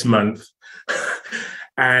go next month.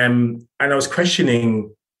 And I was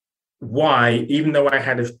questioning why, even though I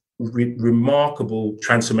had a remarkable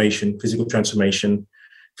transformation, physical transformation,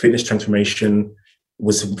 fitness transformation,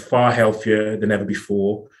 was far healthier than ever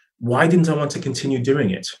before, why didn't I want to continue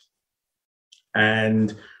doing it?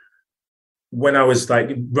 And when I was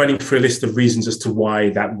like running through a list of reasons as to why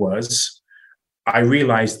that was, I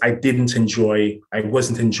realized I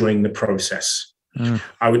wasn't enjoying the process.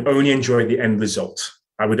 I would only enjoy the end result.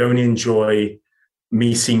 I would only enjoy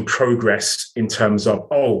me seeing progress in terms of,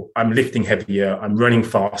 I'm lifting heavier, I'm running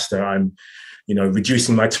faster, I'm,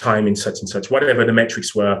 reducing my time in such and such, whatever the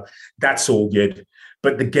metrics were, that's all good.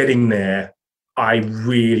 But the getting there, I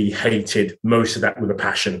really hated most of that with a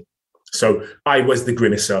passion. So I was the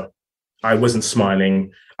grimacer. I wasn't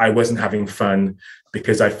smiling. I wasn't having fun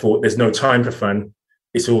because I thought there's no time for fun.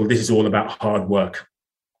 This is all about hard work.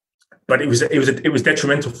 But it was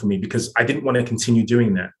detrimental for me because I didn't want to continue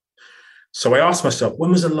doing that. So I asked myself,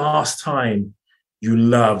 when was the last time you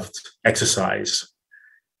loved exercise?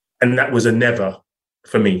 And that was a never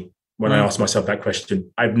for me when I asked myself that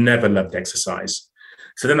question. I've never loved exercise.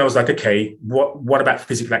 So then I was like, okay, what about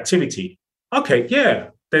physical activity? Okay, yeah,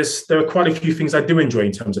 there are quite a few things I do enjoy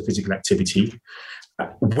in terms of physical activity.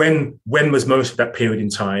 When was most of that period in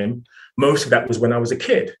time? Most of that was when I was a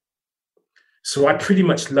kid. So I pretty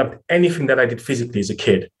much loved anything that I did physically as a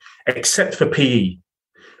kid, except for PE.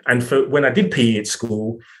 And when I did PE at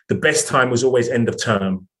school, the best time was always end of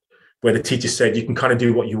term, where the teacher said, you can kind of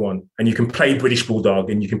do what you want, and you can play British Bulldog,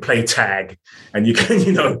 and you can play tag, and you can,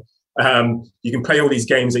 you can play all these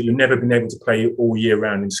games that you've never been able to play all year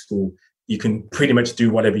round in school. You can pretty much do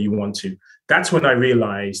whatever you want to. That's when I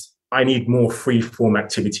realized I need more free form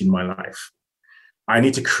activity in my life. I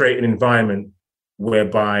need to create an environment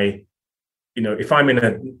whereby, if I'm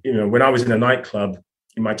when I was in a nightclub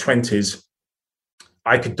in my 20s,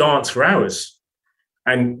 I could dance for hours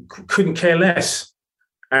and couldn't care less.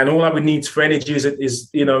 And all I would need for energy is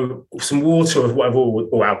some water or whatever,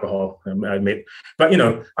 or alcohol, I admit. But,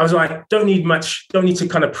 I was like, don't need much, don't need to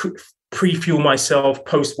kind of pre-fuel myself,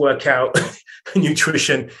 post-workout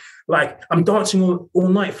nutrition. Like, I'm dancing all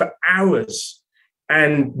night for hours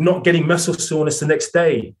and not getting muscle soreness the next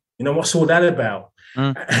day. What's all that about?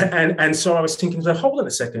 And so I was thinking, hold on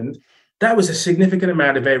a second. That was a significant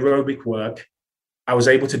amount of aerobic work. I was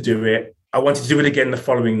able to do it. I wanted to do it again the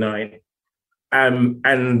following night. And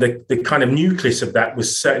the kind of nucleus of that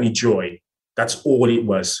was certainly joy. That's all it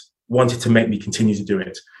was. Wanted to make me continue to do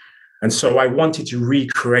it. And so I wanted to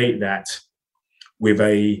recreate that with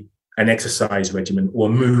an exercise regimen or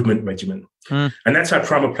a movement regimen. And that's how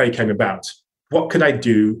Primal Play came about. What could I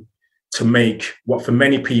do to make what for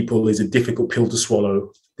many people is a difficult pill to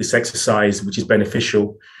swallow, this exercise, which is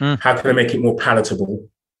beneficial? How can I make it more palatable?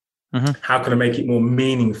 How can I make it more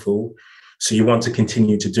meaningful so you want to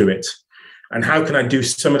continue to do it? And how can I do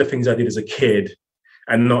some of the things I did as a kid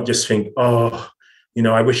and not just think,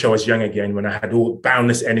 I wish I was young again when I had all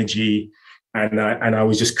boundless energy and I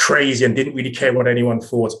was just crazy and didn't really care what anyone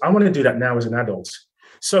thought. I want to do that now as an adult.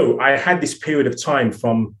 So I had this period of time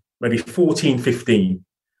from maybe 14, 15,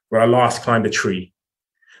 where I last climbed a tree,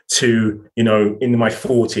 to, in my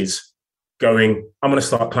 40s going, I'm going to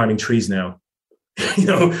start climbing trees now.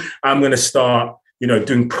 I'm going to start,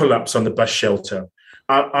 doing pull-ups on the bus shelter.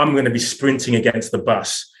 I'm going to be sprinting against the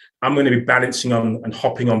bus. I'm going to be balancing on and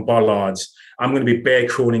hopping on bollards. I'm going to be bear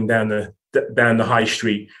crawling down the high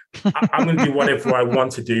street. I'm going to do whatever I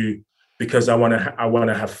want to do because I want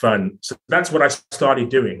to have fun. So that's what I started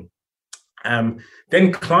doing.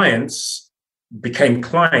 Then clients became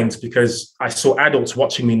clients because I saw adults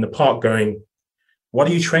watching me in the park going, what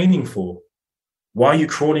are you training for? Why are you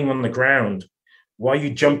crawling on the ground? Why are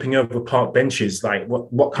you jumping over park benches? Like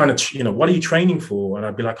what kind of, what are you training for? And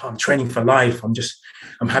I'd be like, I'm training for life.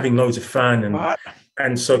 I'm having loads of fun.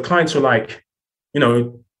 And so clients were like,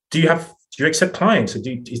 do you accept clients?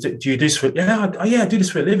 Do you do this for, I do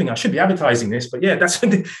this for a living. I should be advertising this, but yeah, this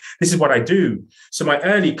is what I do. So my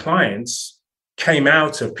early clients came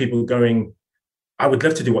out of people going, I would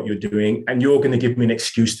love to do what you're doing, and you're going to give me an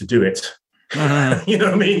excuse to do it. You know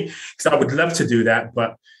what I mean? Because I would love to do that,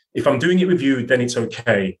 but if I'm doing it with you, then it's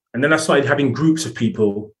okay. And then I started having groups of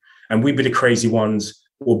people, and we'd be the crazy ones,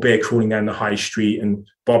 all bear crawling down the high street and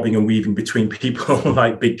bobbing and weaving between people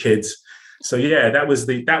like big kids. So yeah, that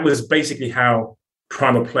was basically how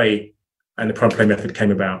Primal Play and the Primal Play method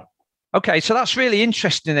came about. Okay, so that's really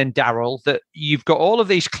interesting then, Daryl, that you've got all of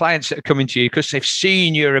these clients that are coming to you because they've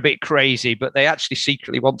seen you're a bit crazy, but they actually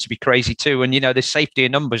secretly want to be crazy too. And, there's safety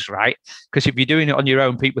in numbers, right? Because if you're doing it on your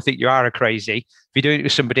own, people think you are a crazy. If you're doing it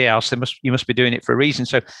with somebody else, you must be doing it for a reason.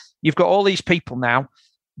 So you've got all these people now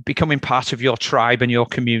becoming part of your tribe and your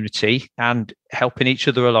community and helping each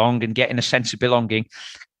other along and getting a sense of belonging.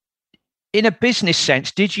 In a business sense,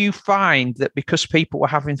 did you find that because people were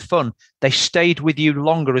having fun, they stayed with you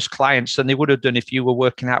longer as clients than they would have done if you were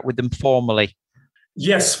working out with them formally?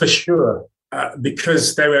 Yes, for sure,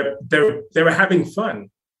 because they were having fun,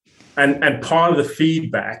 and part of the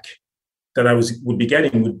feedback that I would be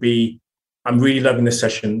getting would be, I'm really loving the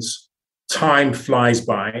sessions. Time flies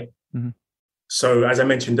by. Mm-hmm. So as I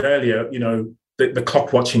mentioned earlier, the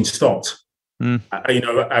clock watching stopped.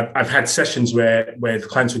 I've had sessions where the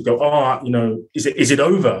clients would go, is it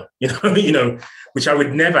over? Which I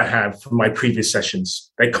would never have from my previous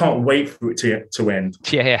sessions. They can't wait for it to end.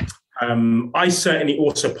 Yeah. I certainly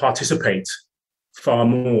also participate far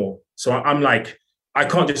more. So I'm like, I'm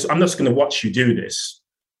not just going to watch you do this.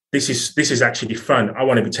 This is actually fun. I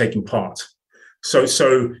want to be taking part. So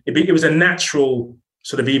it was a natural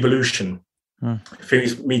sort of evolution for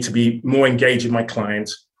me to be more engaged with my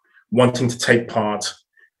clients, wanting to take part,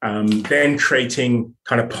 then creating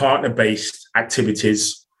kind of partner-based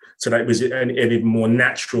activities so that it was an even more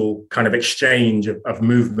natural kind of exchange of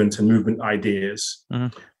movement and movement ideas.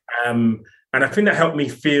 Mm-hmm. And I think that helped me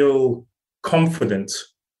feel confident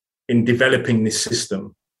in developing this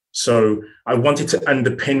system. So I wanted to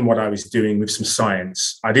underpin what I was doing with some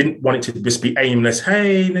science. I didn't want it to just be aimless.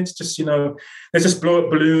 Hey, let's just blow up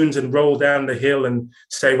balloons and roll down the hill and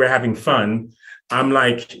say we're having fun. I'm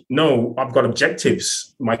like, no, I've got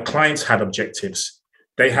objectives. My clients have objectives.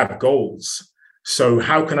 They have goals. So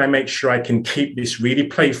how can I make sure I can keep this really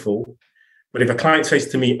playful? But if a client says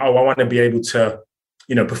to me, oh, I want to be able to,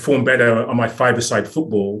 perform better on my five-a-side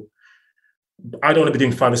football, I don't want to be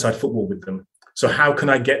doing five-a-side football with them. So how can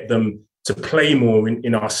I get them to play more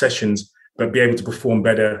in our sessions, but be able to perform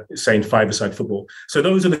better, say, in five-a-side football? So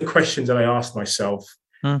those are the questions that I asked myself.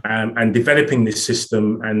 And developing this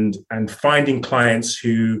system and finding clients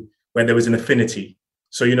where there was an affinity.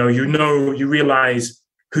 So, you realize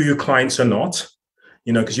who your clients are not,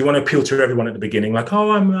 because you want to appeal to everyone at the beginning, like,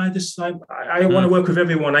 oh, I want to work with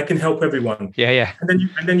everyone. I can help everyone. Yeah. And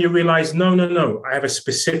then you realize, no. I have a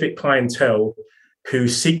specific clientele who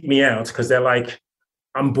seek me out because they're like,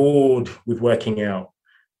 I'm bored with working out,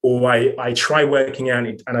 or I try working out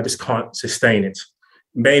and I just can't sustain it.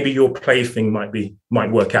 Maybe your play thing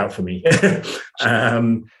might work out for me.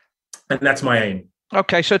 And that's my aim.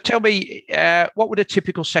 Okay, so tell me, what would a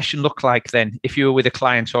typical session look like then if you were with a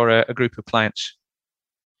client or a group of clients?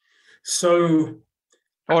 So,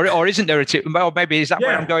 or isn't there well, maybe is that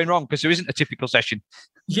where I'm going wrong, because there isn't a typical session?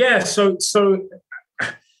 Yeah, so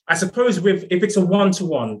I suppose if it's a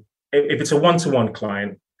one-to-one, if it's a one-to-one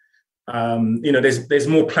client, there's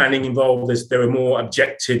more planning involved. There are more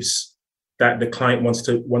objectives that the client wants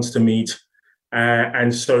to meet,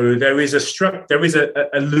 and so there is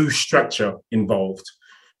a loose structure involved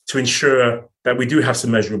to ensure that we do have some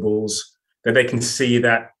measurables, that they can see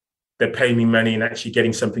that they're paying me money and actually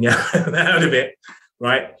getting something out of it,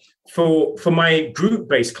 right? For my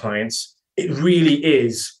group-based clients, it really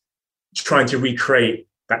is trying to recreate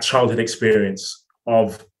that childhood experience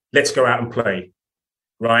of let's go out and play,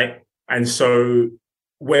 right? And so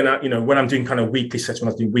when I'm doing kind of weekly sessions, when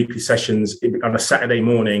I was doing weekly sessions on a Saturday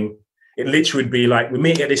morning, it literally would be like, we're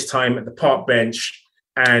meeting at this time at the park bench,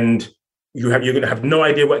 and you're going to have no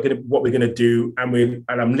idea what we're going to do, and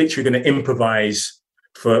I'm literally going to improvise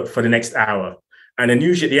for the next hour. And then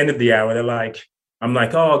usually at the end of the hour, I'm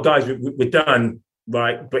like, oh guys, we're done,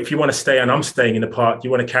 right? But if you want to stay, and I'm staying in the park,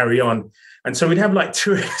 you want to carry on. And so we'd have like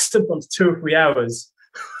sometimes 2 or 3 hours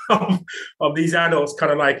of these adults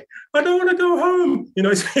kind of like, I don't want to go home.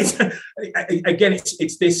 It's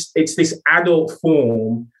this adult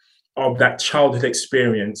form of that childhood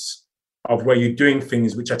experience of where you're doing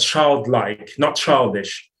things which are childlike, not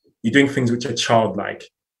childish. You're doing things which are childlike.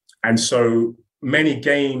 And so many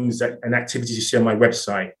games and activities you see on my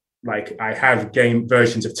website, like I have game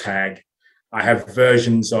versions of tag. I have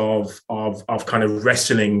versions of kind of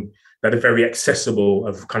wrestling that are very accessible,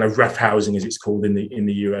 of kind of roughhousing, as it's called in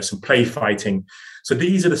the US, and play fighting. So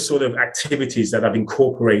these are the sort of activities that I've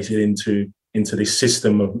incorporated into this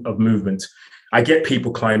system of movement. I get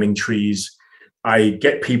people climbing trees. I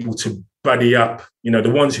get people to buddy up.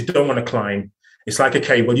 The ones who don't want to climb, it's like,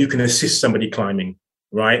 okay, well, you can assist somebody climbing,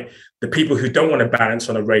 right? The people who don't want to balance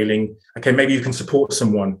on a railing, okay, maybe you can support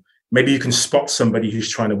someone. Maybe you can spot somebody who's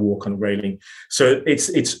trying to walk on a railing. So it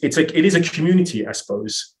is a community, I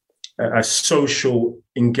suppose, a social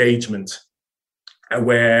engagement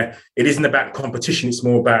where it isn't about competition. It's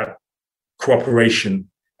more about cooperation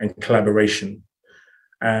and collaboration.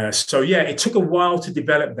 So it took a while to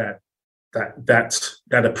develop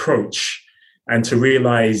that approach, and to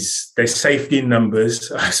realize there's safety in numbers.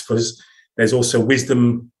 I suppose there's also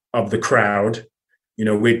wisdom of the crowd.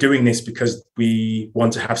 We're doing this because we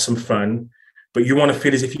want to have some fun, but you want to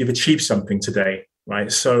feel as if you've achieved something today,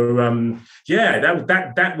 right? So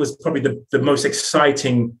that was probably the most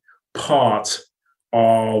exciting part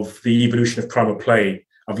of the evolution of primal play,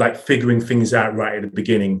 of like figuring things out right at the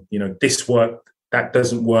beginning. This worked, that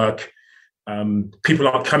doesn't work. People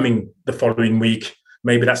aren't coming the following week.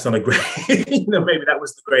 Maybe that's not a great, maybe that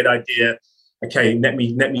was the great idea. Okay, let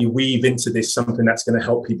me weave into this something that's going to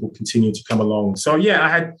help people continue to come along. So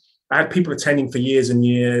I had people attending for years and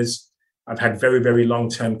years. I've had very, very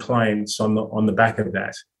long-term clients on the back of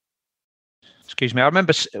that. Excuse me. I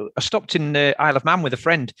remember I stopped in Isle of Man with a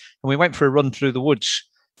friend, and we went for a run through the woods.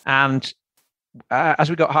 And as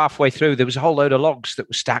we got halfway through, there was a whole load of logs that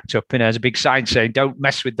were stacked up. There's a big sign saying, "Don't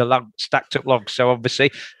mess with the stacked up logs." So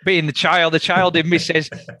obviously, being the child in me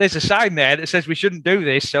says, "There's a sign there that says we shouldn't do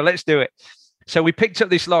this, so let's do it." So we picked up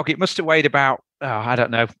this log. It must have weighed about, I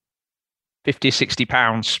don't know, 50 or 60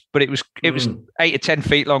 pounds, but it was 8 or 10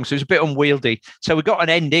 feet long. So it was a bit unwieldy. So we got an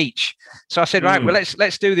end each. So I said, right, well,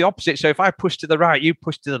 let's do the opposite. So if I push to the right, you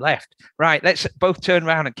push to the left. Right, let's both turn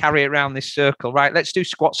around and carry it around this circle. Right, let's do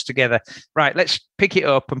squats together. Right, let's pick it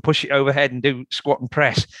up and push it overhead and do squat and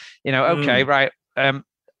press. Okay, right.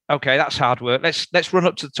 Okay, that's hard work. Let's run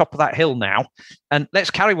up to the top of that hill now, and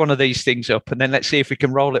let's carry one of these things up, and then let's see if we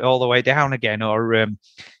can roll it all the way down again. Or, and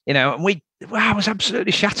I was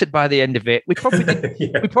absolutely shattered by the end of it. We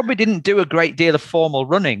probably didn't do a great deal of formal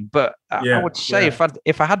running, but I would say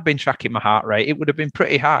if I had been tracking my heart rate, it would have been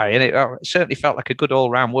pretty high, and it certainly felt like a good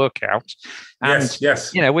all-round workout. And,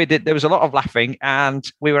 yes. We did. There was a lot of laughing, and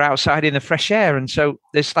we were outside in the fresh air, and so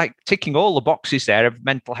there's like ticking all the boxes there of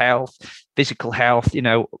mental health, physical health,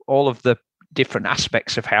 all of the different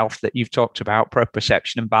aspects of health that you've talked about: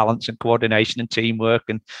 proprioception and balance and coordination and teamwork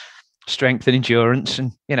and strength and endurance,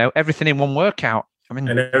 and everything in one workout. And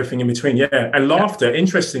everything in between. And laughter.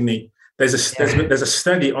 Interestingly, there's a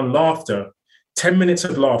study on laughter. 10 minutes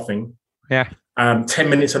of laughing. 10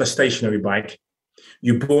 minutes on a stationary bike.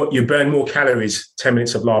 You burn more calories. 10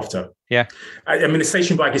 minutes of laughter. I mean, the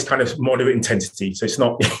stationary bike is kind of moderate intensity, so it's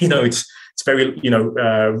not. It's very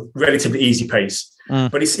relatively easy pace.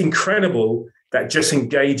 But it's incredible that just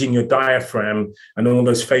engaging your diaphragm and all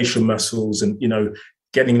those facial muscles and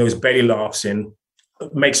getting those belly laughs in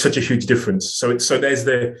makes such a huge difference. So there's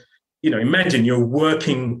imagine you're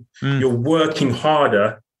working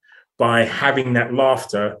harder by having that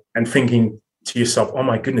laughter and thinking to yourself, oh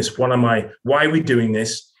my goodness, why are we doing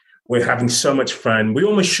this? We're having so much fun. We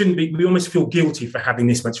almost feel guilty for having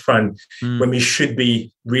this much fun when we should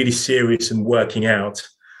be really serious and working out.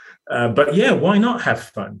 But why not have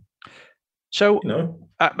fun? So,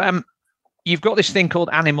 you've got this thing called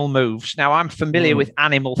Animal Moves. Now, I'm familiar with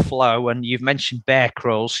Animal Flow, and you've mentioned bear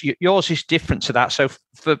crawls. Yours is different to that. So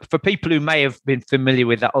for people who may have been familiar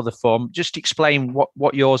with that other form, just explain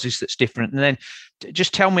what yours is that's different. And then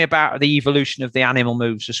just tell me about the evolution of the Animal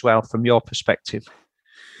Moves as well, from your perspective.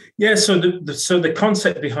 Yeah, so the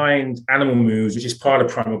concept behind Animal Moves, which is part of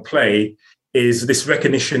primal play, is this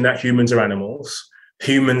recognition that humans are animals.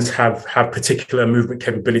 Humans have particular movement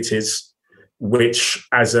capabilities, which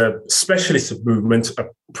as a specialist of movement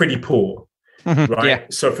are pretty poor, right? Yeah.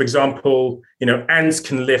 So for example, ants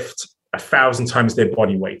can lift 1,000 times their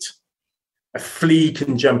body weight. A flea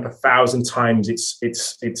can jump 1,000 times its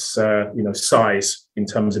size in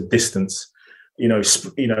terms of distance.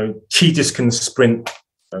 Cheetahs can sprint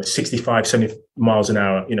 65, 70 miles an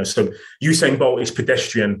hour. So Usain Bolt is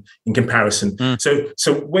pedestrian in comparison. So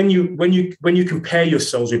when you compare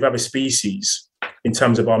yourselves with other species, in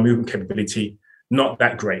terms of our movement capability, not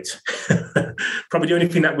that great. Probably the only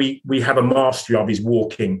thing that we have a mastery of is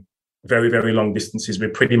walking very, very long distances. We're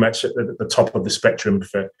pretty much at the top of the spectrum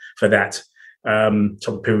for that, top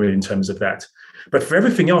of the pyramid in terms of that. But for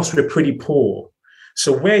everything else, we're pretty poor.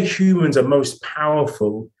 So where humans are most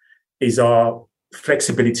powerful is our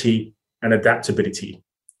flexibility and adaptability.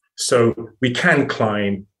 So we can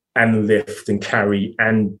climb and lift and carry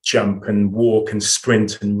and jump and walk and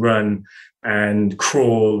sprint and run and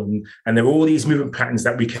crawl. And there are all these movement patterns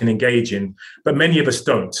that we can engage in, but many of us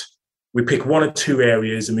don't. We pick one or two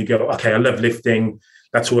areas and we go, okay, I love lifting.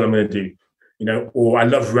 That's all I'm going to do, or I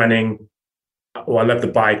love running, or I love the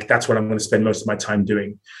bike. That's what I'm going to spend most of my time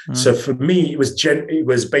doing. So for me, it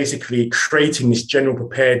was basically creating this general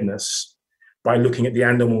preparedness by looking at the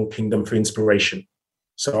animal kingdom for inspiration.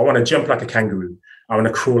 So I want to jump like a kangaroo. I want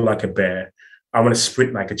to crawl like a bear. I want to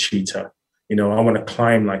sprint like a cheetah. I want to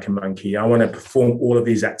climb like a monkey. I want to perform all of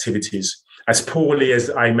these activities as poorly as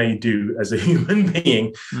I may do as a human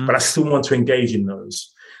being, but I still want to engage in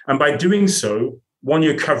those. And by doing so, one,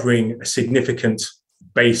 you're covering a significant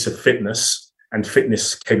base of fitness and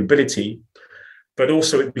fitness capability, but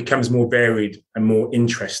also it becomes more varied and more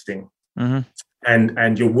interesting.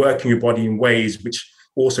 And you're working your body in ways which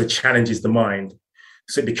also challenges the mind.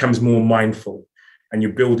 So it becomes more mindful, and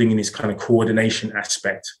you're building in this kind of coordination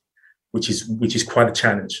aspect, which is quite a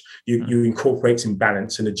challenge. You incorporate in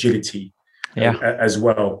balance and agility as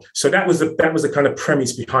well. So that was the kind of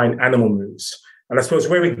premise behind Animal Moves. And I suppose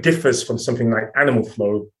where it differs from something like Animal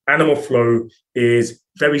Flow is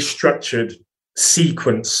very structured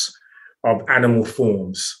sequence of animal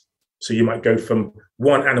forms. So you might go from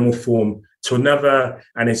one animal form to another,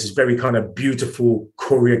 and it's this very kind of beautiful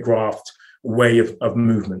choreographed way of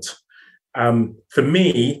movement. For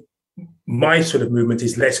me, my sort of movement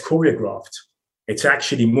is less choreographed. It's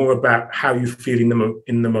actually more about how you feel in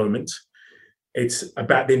the moment. It's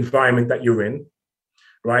about the environment that you're in,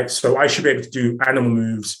 right? So I should be able to do animal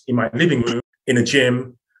moves in my living room, in a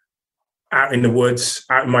gym, out in the woods,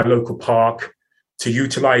 out in my local park, to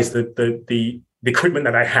utilize the equipment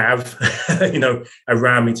that I have,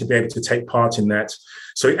 around me to be able to take part in that.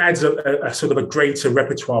 So it adds a sort of a greater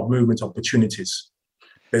repertoire of movement opportunities.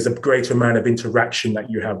 There's a greater amount of interaction that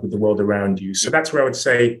you have with the world around you. So that's where I would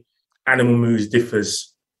say Animal Moves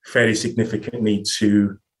differs fairly significantly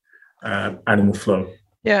to Animal Flow.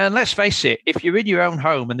 Yeah, and let's face it, if you're in your own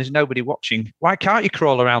home and there's nobody watching, why can't you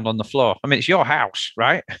crawl around on the floor? I mean, it's your house,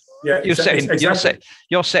 right? Yeah, you're setting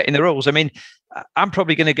the rules. I mean, I'm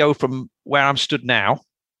probably going to go from where I'm stood now,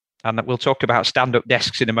 and we'll talk about stand-up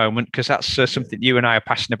desks in a moment, because that's something you and I are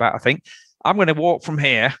passionate about, I think. I'm going to walk from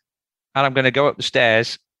here, and I'm going to go up the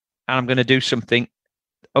stairs, and I'm going to do something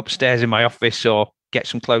upstairs in my office or get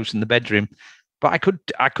some clothes in the bedroom. But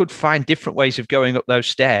I could find different ways of going up those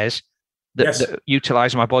stairs that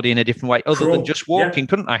utilize my body in a different way other than just walking,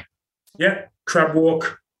 couldn't I? Yeah, crab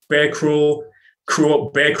walk, bear crawl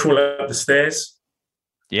up the stairs.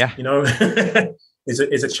 Yeah.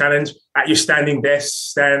 Is a challenge. At your standing desk,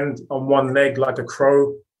 stand on one leg like a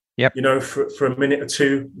crow. Yep. For a minute or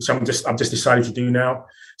two, which I've just decided to do now.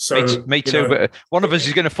 So me too. But one of us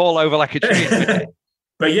is going to fall over like a tree.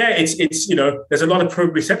 But yeah, it's there's a lot of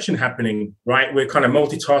proprioception happening, right? We're kind of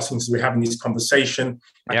multitasking, so we're having this conversation.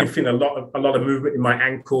 I can feel a lot of movement in my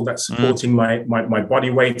ankle that's supporting my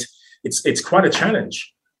body weight. It's quite a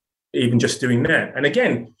challenge, even just doing that. And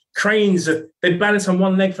again, cranes, they balance on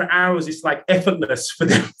one leg for hours. It's like effortless for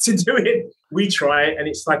them to do it. We try it, and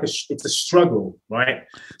it's like it's a struggle, right?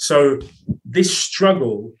 So this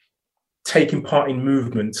struggle, taking part in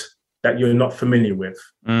movement that you're not familiar with,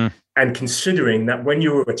 and considering that when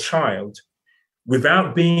you were a child,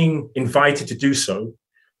 without being invited to do so,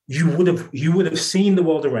 you would have seen the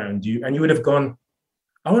world around you, and you would have gone,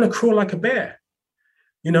 I want to crawl like a bear.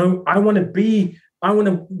 I want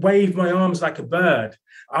to wave my arms like a bird.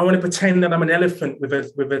 I want to pretend that I'm an elephant with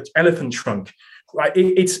an elephant trunk. Right?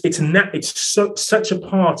 It's such a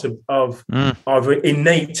part of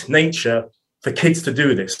innate nature for kids to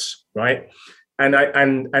do this, right?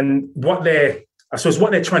 And what they're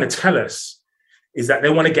trying to tell us is that they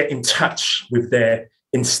want to get in touch with their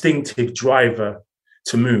instinctive driver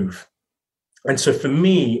to move. And so for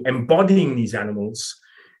me, embodying these animals,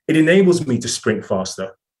 it enables me to sprint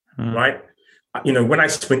faster, right? When I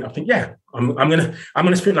sprint, I think, I'm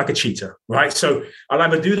gonna sprint like a cheetah, right? So I'll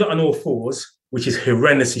either do that on all fours, which is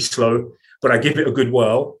horrendously slow, but I give it a good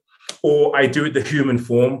whirl, or I do it the human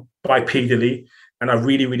form, bipedally, and I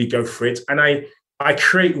really, really go for it. And I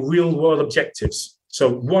create real world objectives. So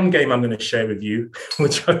one game I'm going to share with you,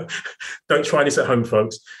 which don't try this at home,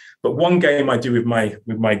 folks, but one game I do with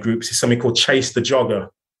my groups is something called Chase the Jogger,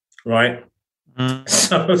 right?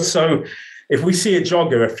 So if we see a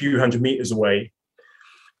jogger a few hundred meters away,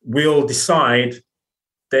 we'll decide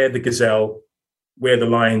they're the gazelle, we're the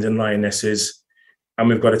lions and lionesses, and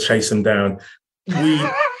we've got to chase them down.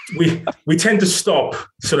 we tend to stop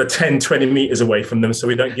sort of 10, 20 meters away from them so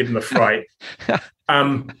we don't give them a fright.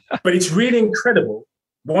 But it's really incredible.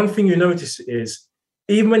 One thing you notice is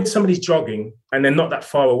even when somebody's jogging and they're not that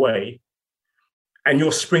far away and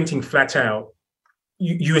you're sprinting flat out,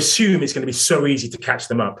 you assume it's going to be so easy to catch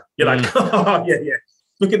them up. You're like, oh, yeah.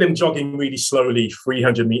 Look at them jogging really slowly,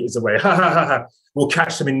 300 meters away. We'll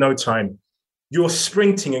catch them in no time. You're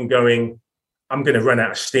sprinting and going, I'm going to run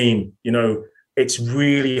out of steam. It's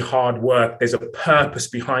really hard work. There's a purpose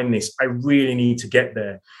behind this. I really need to get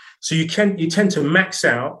there. So you tend to max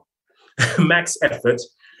out, max effort.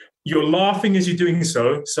 You're laughing as you're doing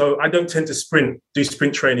so. So I don't tend to do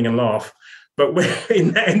sprint training and laugh. But when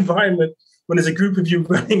in that environment, when there's a group of you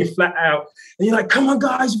running flat out, and you're like, come on,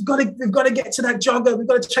 guys, we've got to get to that jogger. We've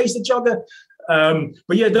got to chase the jogger.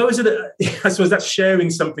 But yeah, those are I suppose that's sharing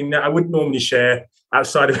something that I wouldn't normally share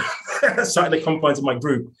outside of the confines of my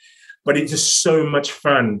group. But it's just so much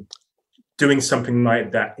fun doing something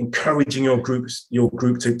like that, encouraging your group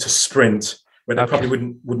to sprint, where they probably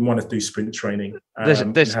wouldn't want to do sprint training.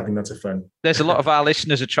 And having lots of fun. There's a lot of our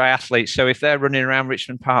listeners are triathletes, so if they're running around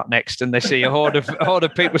Richmond Park next and they see a horde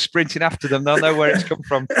of people sprinting after them, they'll know where it's come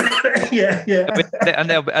from. Yeah. And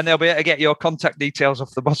they'll be able to get your contact details off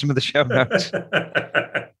the bottom of the show notes.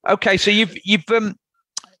 Okay, so you've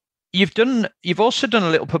also done a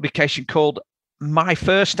little publication called My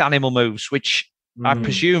First Animal Moves, which I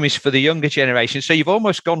presume is for the younger generation. So you've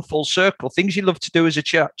almost gone full circle. Things you love to do as a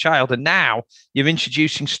child, and now you're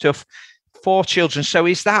introducing stuff for children. So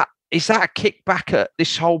is that a kickback at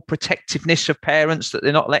this whole protectiveness of parents, that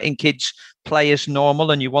they're not letting kids play as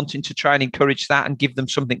normal, and you're wanting to try and encourage that and give them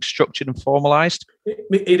something structured and formalized?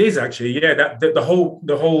 It is actually, yeah. That the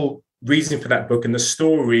whole reason for that book and the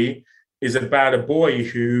story is about a boy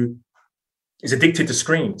who is addicted to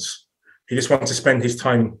screens. He just wants to spend his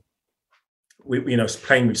time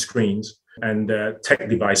playing with screens and tech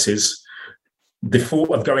devices. The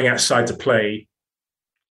thought of going outside to play,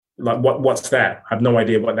 like what's that? I have no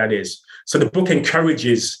idea what that is. So the book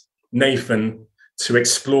encourages Nathan to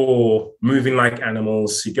explore moving like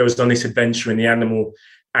animals. He goes on this adventure in the animal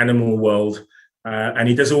world, and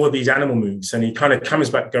he does all of these animal moves. And he kind of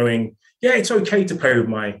comes back going, yeah, it's okay to play with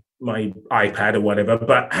my iPad or whatever,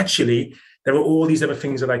 but actually there are all these other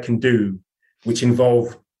things that I can do which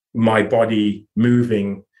involve my body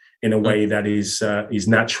moving in a way that is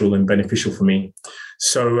natural and beneficial for me.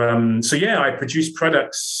 So yeah, I produce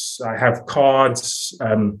products. I have cards,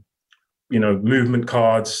 movement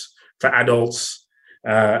cards for adults,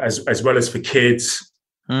 as well as for kids.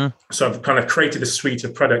 So I've kind of created a suite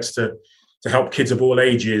of products to help kids of all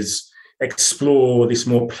ages explore this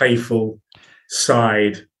more playful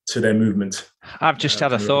side to their movement. I've just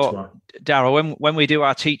had a thought, Darryl. When we do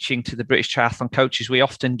our teaching to the British Triathlon coaches, we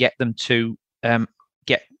often get them to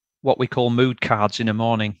get what we call mood cards in the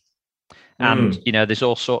morning. And, there's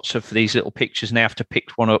all sorts of these little pictures, and they have to pick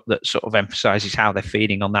one up that sort of emphasizes how they're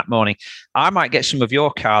feeling on that morning. I might get some of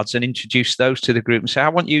your cards and introduce those to the group and say, I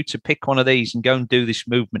want you to pick one of these and go and do this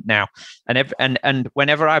movement now. And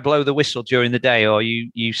whenever I blow the whistle during the day, or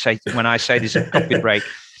you say, when I say there's a coffee break,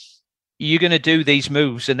 you're going to do these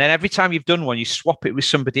moves. And then every time you've done one, you swap it with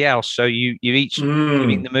somebody else. So you each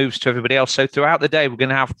giving the moves to everybody else. So throughout the day, we're going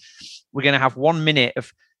to have 1 minute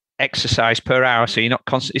of exercise per hour. So you're not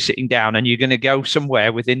constantly sitting down, and you're going to go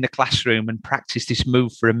somewhere within the classroom and practice this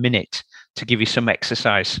move for a minute to give you some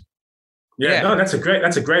exercise. Yeah. No, that's a great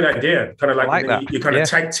idea. Kind of like you kind of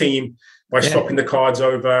tag team by swapping the cards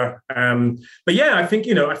over. But yeah, I think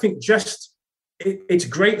just it's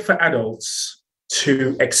great for adults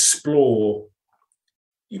to explore.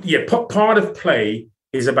 Yeah, part of play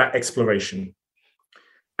is about exploration,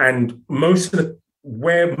 and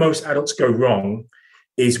where most adults go wrong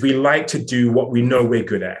is we like to do what we know we're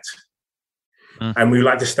good at, and we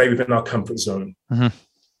like to stay within our comfort zone.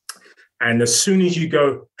 And as soon as you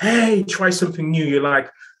go, hey, try something new, you're like,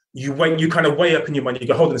 you kind of weigh up in your mind. You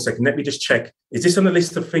go, hold on a second, let me just check. Is this on the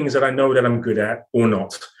list of things that I know that I'm good at or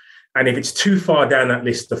not? And if it's too far down that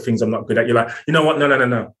list of things I'm not good at, you're like, you know what?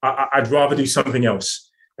 No. I'd rather do something else.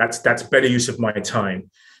 That's better use of my time.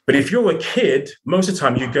 But if you're a kid, most of the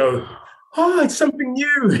time you go, oh, it's something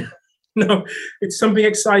new. No, it's something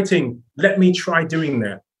exciting. Let me try doing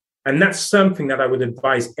that. And that's something that I would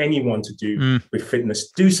advise anyone to do with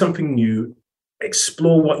fitness. Do something new,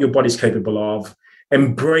 explore what your body's capable of,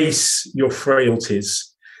 embrace your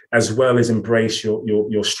frailties, as well as embrace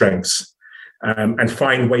your strengths. And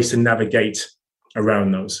find ways to navigate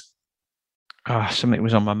around those. Something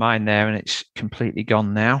was on my mind there, and it's completely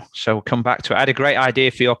gone now. So we'll come back to it. I had a great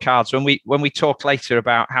idea for your cards when we talk later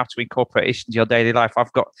about how to incorporate it into your daily life.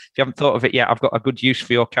 I've got, if you haven't thought of it yet, I've got a good use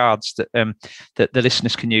for your cards that that the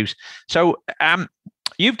listeners can use. So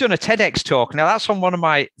you've done a TEDx talk. Now that's one of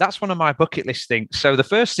my bucket list things. So the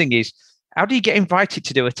first thing is, how do you get invited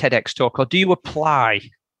to do a TEDx talk, or do you apply?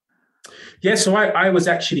 Yeah, so I was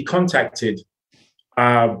actually contacted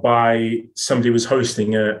by somebody who was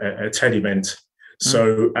hosting a TED event.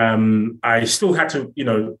 So I still had to,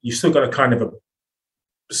 you still got to kind of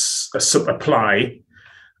apply.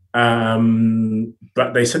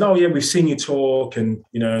 But they said, oh, yeah, we've seen you talk and,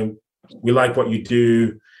 we like what you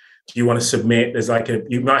do. Do you want to submit? There's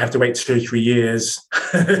you might have to wait 2 or 3 years.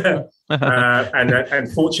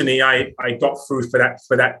 And fortunately, I got through for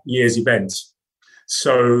that year's event.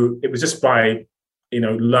 So it was just by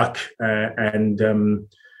luck and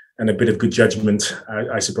a bit of good judgment,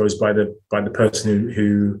 I suppose, by the person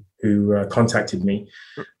who contacted me.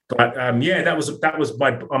 But that was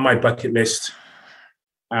on my bucket list.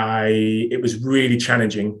 It was really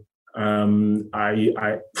challenging.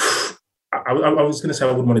 I was going to say I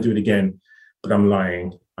wouldn't want to do it again, but I'm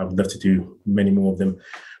lying. I would love to do many more of them.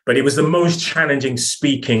 But it was the most challenging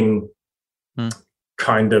speaking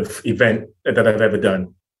kind of event that I've ever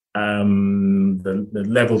done. The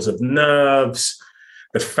levels of nerves,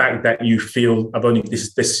 the fact that you feel I've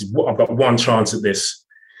got one chance at this.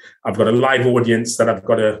 I've got a live audience that I've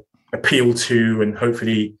got to appeal to and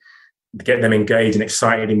hopefully get them engaged and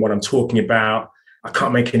excited in what I'm talking about. I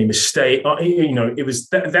can't make any mistake. It was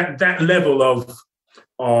that level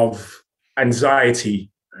of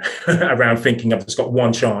anxiety around thinking I've just got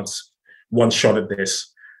one chance, one shot at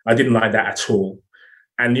this. I didn't like that at all.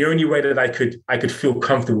 And the only way that I could feel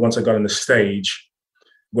comfortable once I got on the stage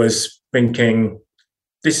was thinking,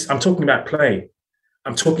 I'm talking about play.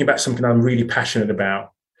 I'm talking about something I'm really passionate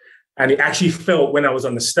about. And it actually felt when I was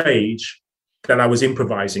on the stage that I was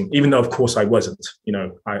improvising, even though, of course, I wasn't.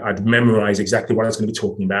 I'd memorized exactly what I was going to be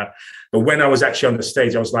talking about. But when I was actually on the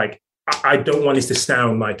stage, I was like, I don't want this to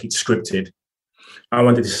sound like it's scripted. I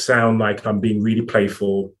want it to sound like I'm being really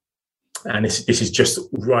playful. And this is just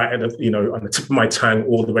right at on the tip of my tongue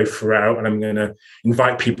all the way throughout. And I'm going to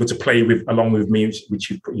invite people to play along with me,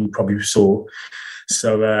 which you probably saw.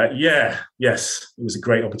 So yes, it was a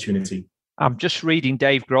great opportunity. I'm just reading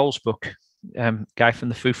Dave Grohl's book, guy from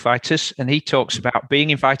the Foo Fighters, and he talks about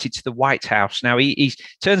being invited to the White House. Now he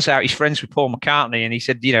turns out he's friends with Paul McCartney, and he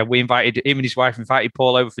said, we invited him and his wife invited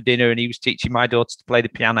Paul over for dinner, and he was teaching my daughter to play the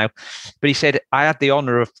piano. But he said, I had the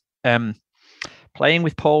honor of playing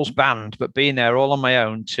with Paul's band, but being there all on my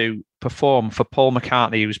own to perform for Paul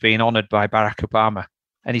McCartney, who was being honored by Barack Obama.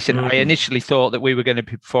 And he said, I initially thought that we were going to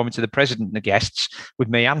be performing to the president and the guests with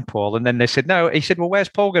me and Paul. And then they said, no. He said, well, where's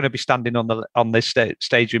Paul going to be standing on this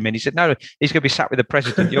stage with me? And he said, no, he's going to be sat with the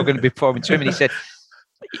president. You're going to be performing to him. And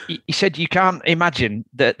he said, you can't imagine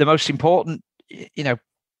that the most important,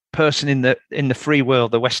 person in the free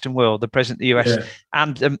world, the Western world, the president of the US,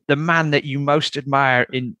 and the man that you most admire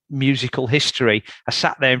in musical history are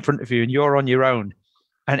sat there in front of you, and you're on your own.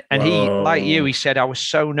 And he, like you, he said, I was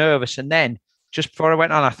so nervous. And then just before I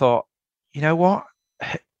went on, I thought, you know what?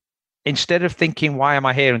 Instead of thinking, why am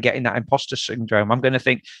I here, and getting that imposter syndrome, I'm going to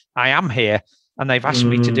think, I am here and they've asked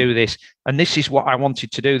me to do this. And this is what I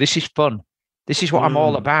wanted to do. This is fun. This is what I'm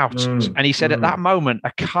all about. And he said, at that moment,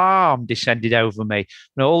 a calm descended over me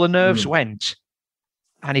and all the nerves went.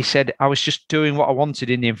 And he said, I was just doing what I wanted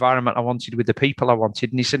in the environment I wanted with the people I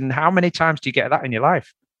wanted. And he said, and how many times do you get that in your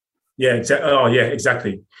life? Yeah, exactly. Oh, yeah,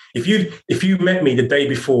 exactly. If you met me the day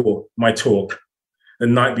before my talk, the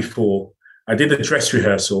night before, I did a dress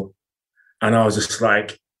rehearsal, and I was just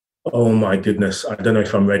like, oh my goodness, I don't know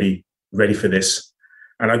if I'm ready for this.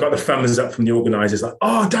 And I got the thumbs up from the organizers, like,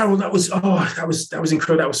 oh, Daryl, that was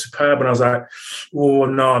incredible, that was superb. And I was like, oh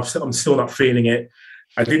no, I'm still not feeling it.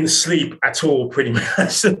 I didn't sleep at all, pretty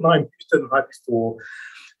much the night before.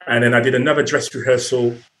 And then I did another dress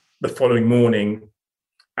rehearsal the following morning.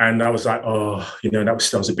 And I was like, oh,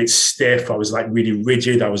 that was a bit stiff. I was like really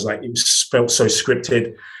rigid. I was like, it felt so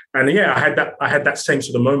scripted. And yeah, I had that same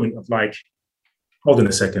sort of moment of like, hold on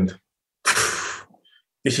a second.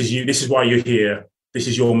 This is you. This is why you're here. This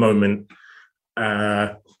is your moment.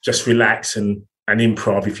 Just relax and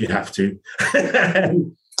improv if you have to.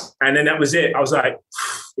 And then that was it. I was like,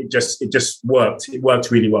 it just worked. It worked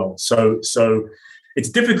really well. So it's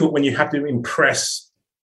difficult when you have to impress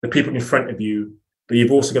the people in front of you, but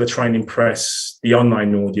you've also got to try and impress the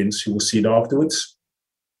online audience who will see it afterwards.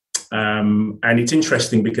 And it's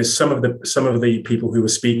interesting because some of the people who were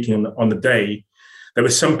speaking on the day, there were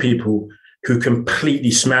some people who completely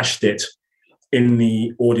smashed it in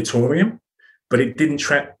the auditorium, but it didn't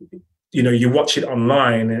track. You watch it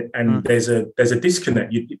online, and there's a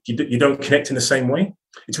disconnect. You don't connect in the same way.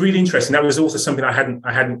 It's really interesting. That was also something I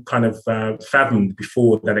hadn't kind of fathomed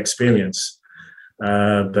before that experience.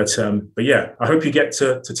 But yeah, I hope you get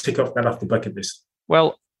to tick off the bucket list.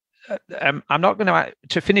 Well, I'm not going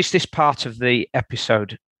to finish this part of the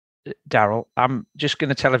episode, Daryl. I'm just going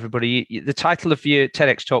to tell everybody the title of your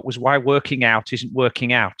TEDx talk was "Why Working Out Isn't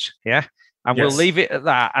Working Out." Yeah. And yes. We'll leave it at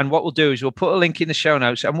that. And what we'll do is we'll put a link in the show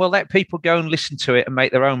notes, and we'll let people go and listen to it and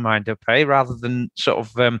make their own mind up, rather than sort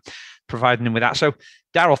of providing them with that. So,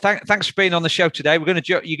 Daryl, thanks for being on the show today. You're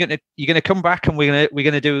going to come back, and we're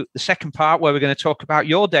going to do the second part where we're going to talk about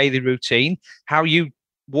your daily routine, how you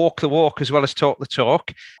walk the walk as well as talk the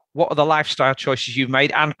talk. What are the lifestyle choices you've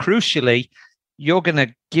made, and crucially, you're going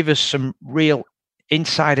to give us some real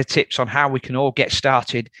insider tips on how we can all get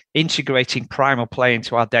started integrating primal play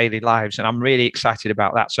into our daily lives. And I'm really excited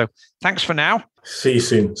about that. So thanks for now. See you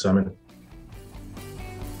soon, Simon.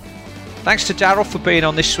 Thanks to Daryl for being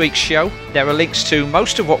on this week's show. There are links to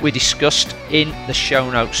most of what we discussed in the show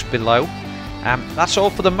notes below. That's all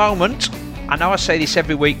for the moment. I know I say this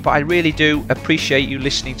every week, but I really do appreciate you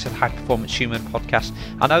listening to the High Performance Human podcast.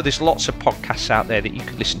 I know there's lots of podcasts out there that you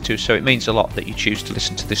can listen to, so it means a lot that you choose to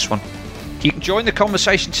listen to this one. You can join the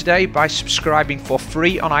conversation today by subscribing for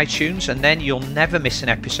free on iTunes, and then you'll never miss an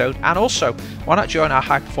episode. And also, why not join our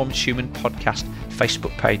High Performance Human podcast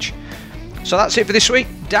Facebook page? So that's it for this week.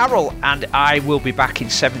 Daryl and I will be back in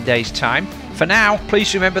 7 days' time. For now,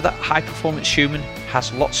 please remember that High Performance Human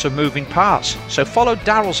has lots of moving parts. So follow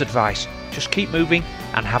Daryl's advice. Just keep moving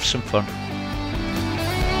and have some fun.